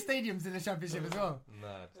the biggest stadiums in the Championship as well.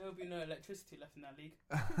 Mad. There will be no electricity left in that league.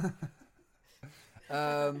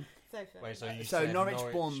 Um, So fair. Wait, so you So said Norwich,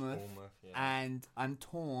 Bournemouth, yeah. and I'm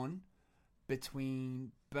torn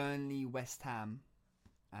between Burnley, West Ham,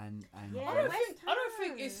 and Yeah. I don't West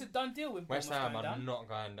think it's a done deal with West Bournemouth Ham going are down. not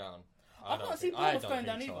going down. I don't can't see think- I Bournemouth don't going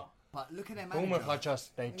think down so. either. But look at their manager. Bournemouth are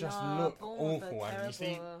just look Bournemouth are awful, and you see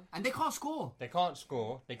terrible. And they can't score. they can't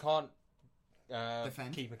score, they can't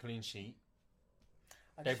Defend. keep a clean sheet.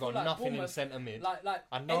 I They've just feel got nothing in Bournemouth, centre mid. Like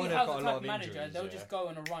I know Eddie they've Howe's got the a lot type of manager, injuries, they'll yeah. just go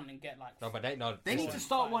on a run and get like. No, but they know They need to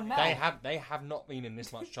start one now. They have not been in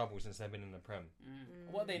this much trouble since they've been in the Prem.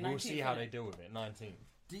 What are they? We'll 19th, see how innit? they deal with it. 19.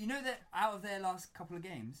 Do you know that out of their last couple of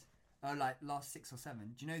games, like last 6 or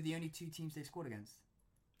 7, do you know the only two teams they scored against?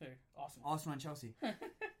 Who? Arsenal. Arsenal and Chelsea.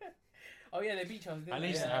 Oh yeah, they beat Chelsea. Didn't At they?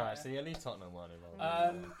 least, Yeah, alright. yeah. See, at least Tottenham won it.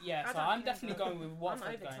 Yeah, I so don't I'm think definitely so. going with I'm Watford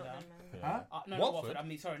over going Tottenham, down. man. Huh? No, not Watford? Watford. I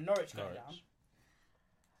mean, sorry, Norwich going Norwich. down.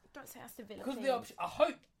 Don't say Aston Villa. Because please. the option, I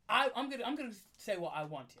hope. I'm gonna say what I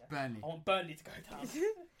want here. Burnley. I want Burnley to go down.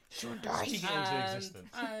 Speak it into existence.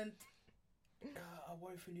 And I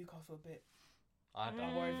worry for Newcastle a bit. I I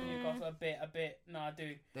don't. worry for Newcastle a bit. No, I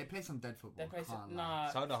do. They play some dead football. They play some. can't lie.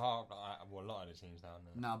 Nah. So the Hawk, well, a lot of the teams down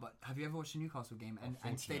there. No, but have you ever watched a Newcastle game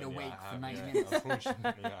and stayed Unfortunately, awake I for have, 90 yeah. minutes?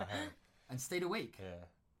 Unfortunately, I have. And stayed awake? Yeah.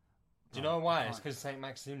 Do you know why? It's can't. because St.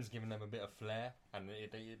 Maxim's giving them a bit of flair, and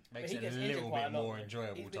it makes he it a gets injured little quite bit a lot, more though.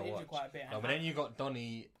 enjoyable He's to been injured watch. quite a bit, No, and but then you got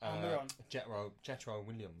Donny Almiron. Jetro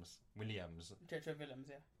Williams, Jetro Willems,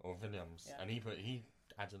 yeah. or Williams, Yeah. and he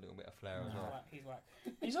adds a little bit of flair as well. He's right.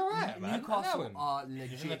 He's alright, man. Allow Newcastle him. are He's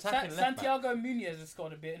an legit. attacking left back. Santiago Munez has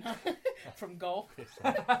scored a bit from goal.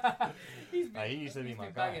 He's He used to be he's my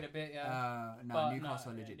been guy. banging a bit, yeah. No, But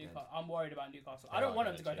Newcastle are yeah, legit dead. I'm worried about Newcastle. They I don't are want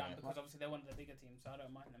them to dead, go down yeah. because obviously they're one of the bigger teams, so I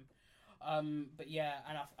don't mind them. But yeah,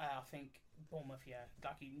 and I think Bournemouth, yeah,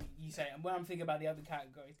 like you say. And when I'm thinking about the other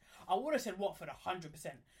categories, I would have said Watford 100%,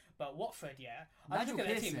 but Watford, yeah, I just Nigel look at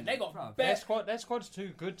their team Pearson, and they got bruv. better. Their squad's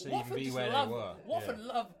too good to Watford even be just where love, they were. Watford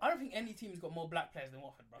Yeah. love. I don't think any team's got more black players than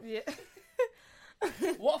Watford, bro. Yeah.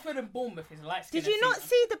 Watford and Bournemouth is light. Did you not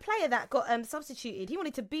see the player that got substituted? He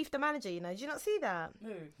wanted to beef the manager. You know, did you not see that?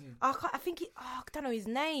 No. I think I don't know his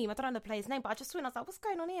name. I don't know the player's name, but I just saw it and I was like, "What's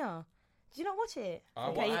going on here?" Did you not watch it? I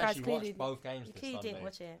you guys actually clearly watched both games you this clearly Sunday. didn't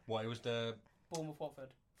watch it. What, it was the Bournemouth Watford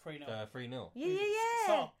 3-0. 3-0? Yeah.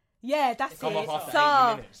 So, Yeah, that's Come it. off after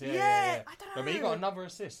So, 80 minutes. Yeah. I don't know. But he got another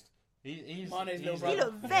assist. He's Mane's little he's brother. He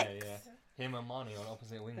looked yeah, vexed. yeah. Him and Mane on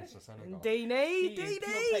opposite wings for Senegal. Dini. Pure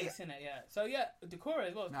pace, innit? Yeah. So yeah, Decore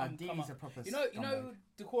as well. Nah, come Dini's up. a proper You know,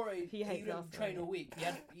 Decore. He hates didn't Arsenal. train all week.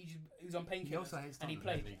 He was on He also painkillers hates and he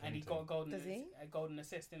Tottenham. played and he got Does he? a golden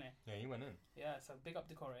assist, didn't he? Yeah, he went in. Yeah. So big up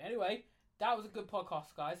Decore. Anyway, that was a good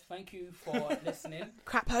podcast, guys. Thank you for listening.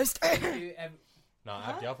 Crap host. Thank you. No,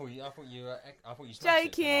 Abdi, I thought you smashed it.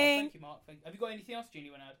 Joking. Thank you, Mark. Have you got anything else,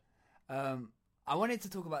 Junior? When I wanted to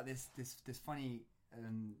talk about this funny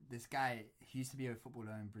this guy. He used to be a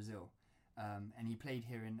footballer in Brazil, and he played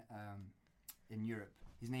here in Europe.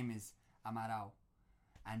 His name is Amaral,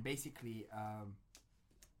 and basically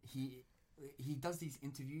he does these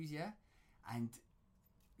interviews, yeah, and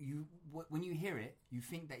when you hear it, you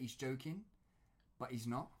think that he's joking, but he's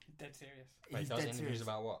not. Dead serious. Wait, He's does dead interviews serious.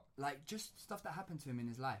 about what? Like just stuff that happened to him in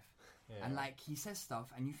his life. Yeah. And like he says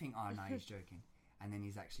stuff and you think, oh no, he's joking, and then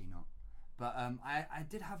he's actually not. But I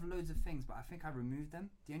did have loads of things, but I think I removed them.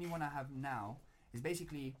 The only one I have now is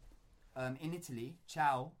basically in Italy,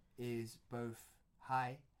 ciao is both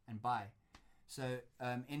hi and bye. So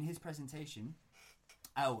in his presentation,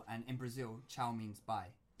 and in Brazil, ciao means bye.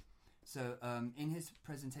 So in his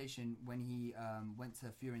presentation, when he went to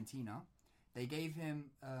Fiorentina, they gave him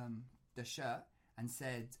the shirt and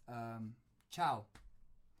said, ciao.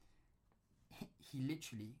 He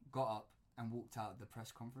literally got up and walked out of the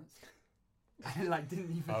press conference. And like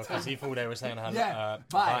didn't even Because he thought they were saying hello. Yeah,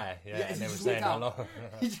 bye. Yeah, Yeah, and he they were just saying walked out. hello.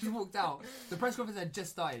 He just walked out. The press conference had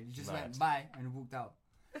just started. He just went bye and walked out.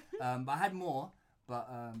 But I had more. But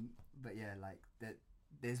yeah, like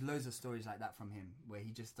there's loads of stories like that from him where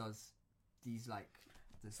he just does these like.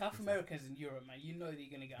 South Americans in Europe, man, you know that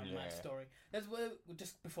you're gonna get a mad story. There's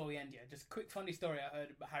just before we end, just a quick funny story I heard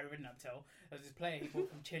about Harry Redknapp tell. There was this player he bought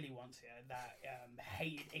from Chile once, that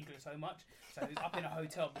hated England so much. So he was up in a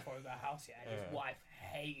hotel before he got a house, and his wife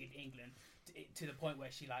hated England to the point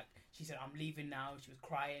where she said, "I'm leaving now." She was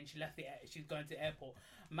crying. She left she was going to the airport.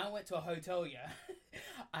 Man went to a hotel,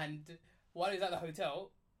 and while he was at the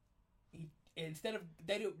hotel, instead of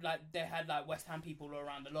they had like West Ham people all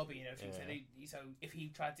around the lobby and everything, so if he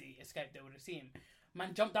tried to escape, they would have seen him.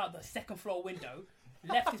 Man jumped out the second floor window,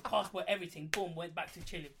 left his passport, everything, boom, went back to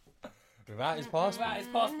Chile Without his passport? without his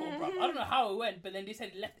passport, bro. I don't know how it went, but then they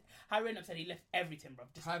said he left. Harry Redknapp said he left everything, bro.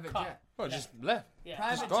 Just Private cut. jet. Well, just left. Yeah,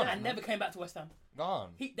 Private just jet, gone, man. and never came back to West Ham. Gone.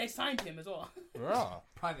 They signed him as well. Rah.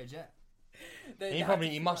 Private jet.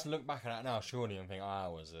 He must look back at that now, surely, and think, I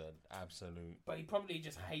was an absolute... But he probably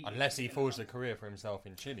just hated. Unless he forged a career for himself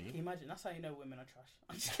in Chile. Can you imagine? That's how you know women are trash.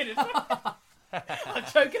 I'm just kidding. I'm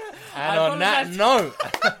joking. And on that note...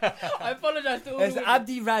 I apologise to all There's the women.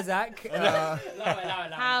 Abdi Razak. Allow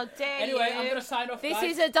it. How dare Anyway, you? I'm going to sign off, This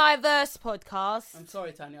guys. is a diverse podcast. I'm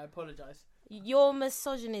sorry, Tanya. I apologise. Your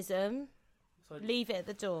misogynism, Sorry. leave it at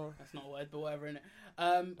the door. That's not a word, but whatever,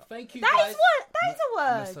 innit? Thank you, That guys. is what. That is a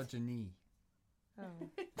word. Misogyny.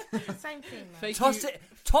 Same thing, man. Thank you.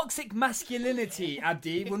 Toxic masculinity,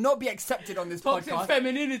 Abdi, will not be accepted on this Toxic podcast.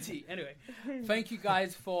 femininity. Anyway, thank you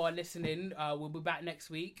guys for listening. We'll be back next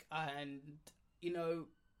week, and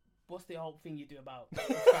what's the whole thing you do about?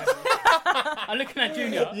 I'm looking at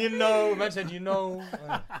Junior. Man said,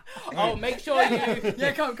 Oh, make sure you.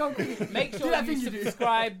 Yeah, come quickly. Make Do sure that you thing you do.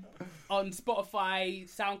 subscribe on Spotify,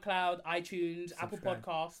 SoundCloud, iTunes, Apple Subscribe.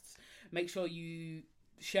 Podcasts. Make sure you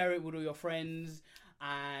share it with all your friends,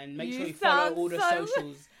 and make You sure you follow sound all the so-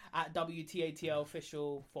 socials at WTATL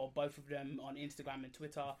official for both of them on Instagram and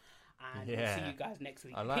Twitter. And we'll see you guys next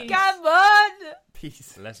week. I like Peace. Come on.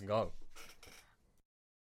 Peace. Let's go.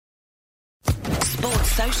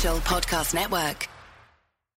 Sports Social Podcast Network.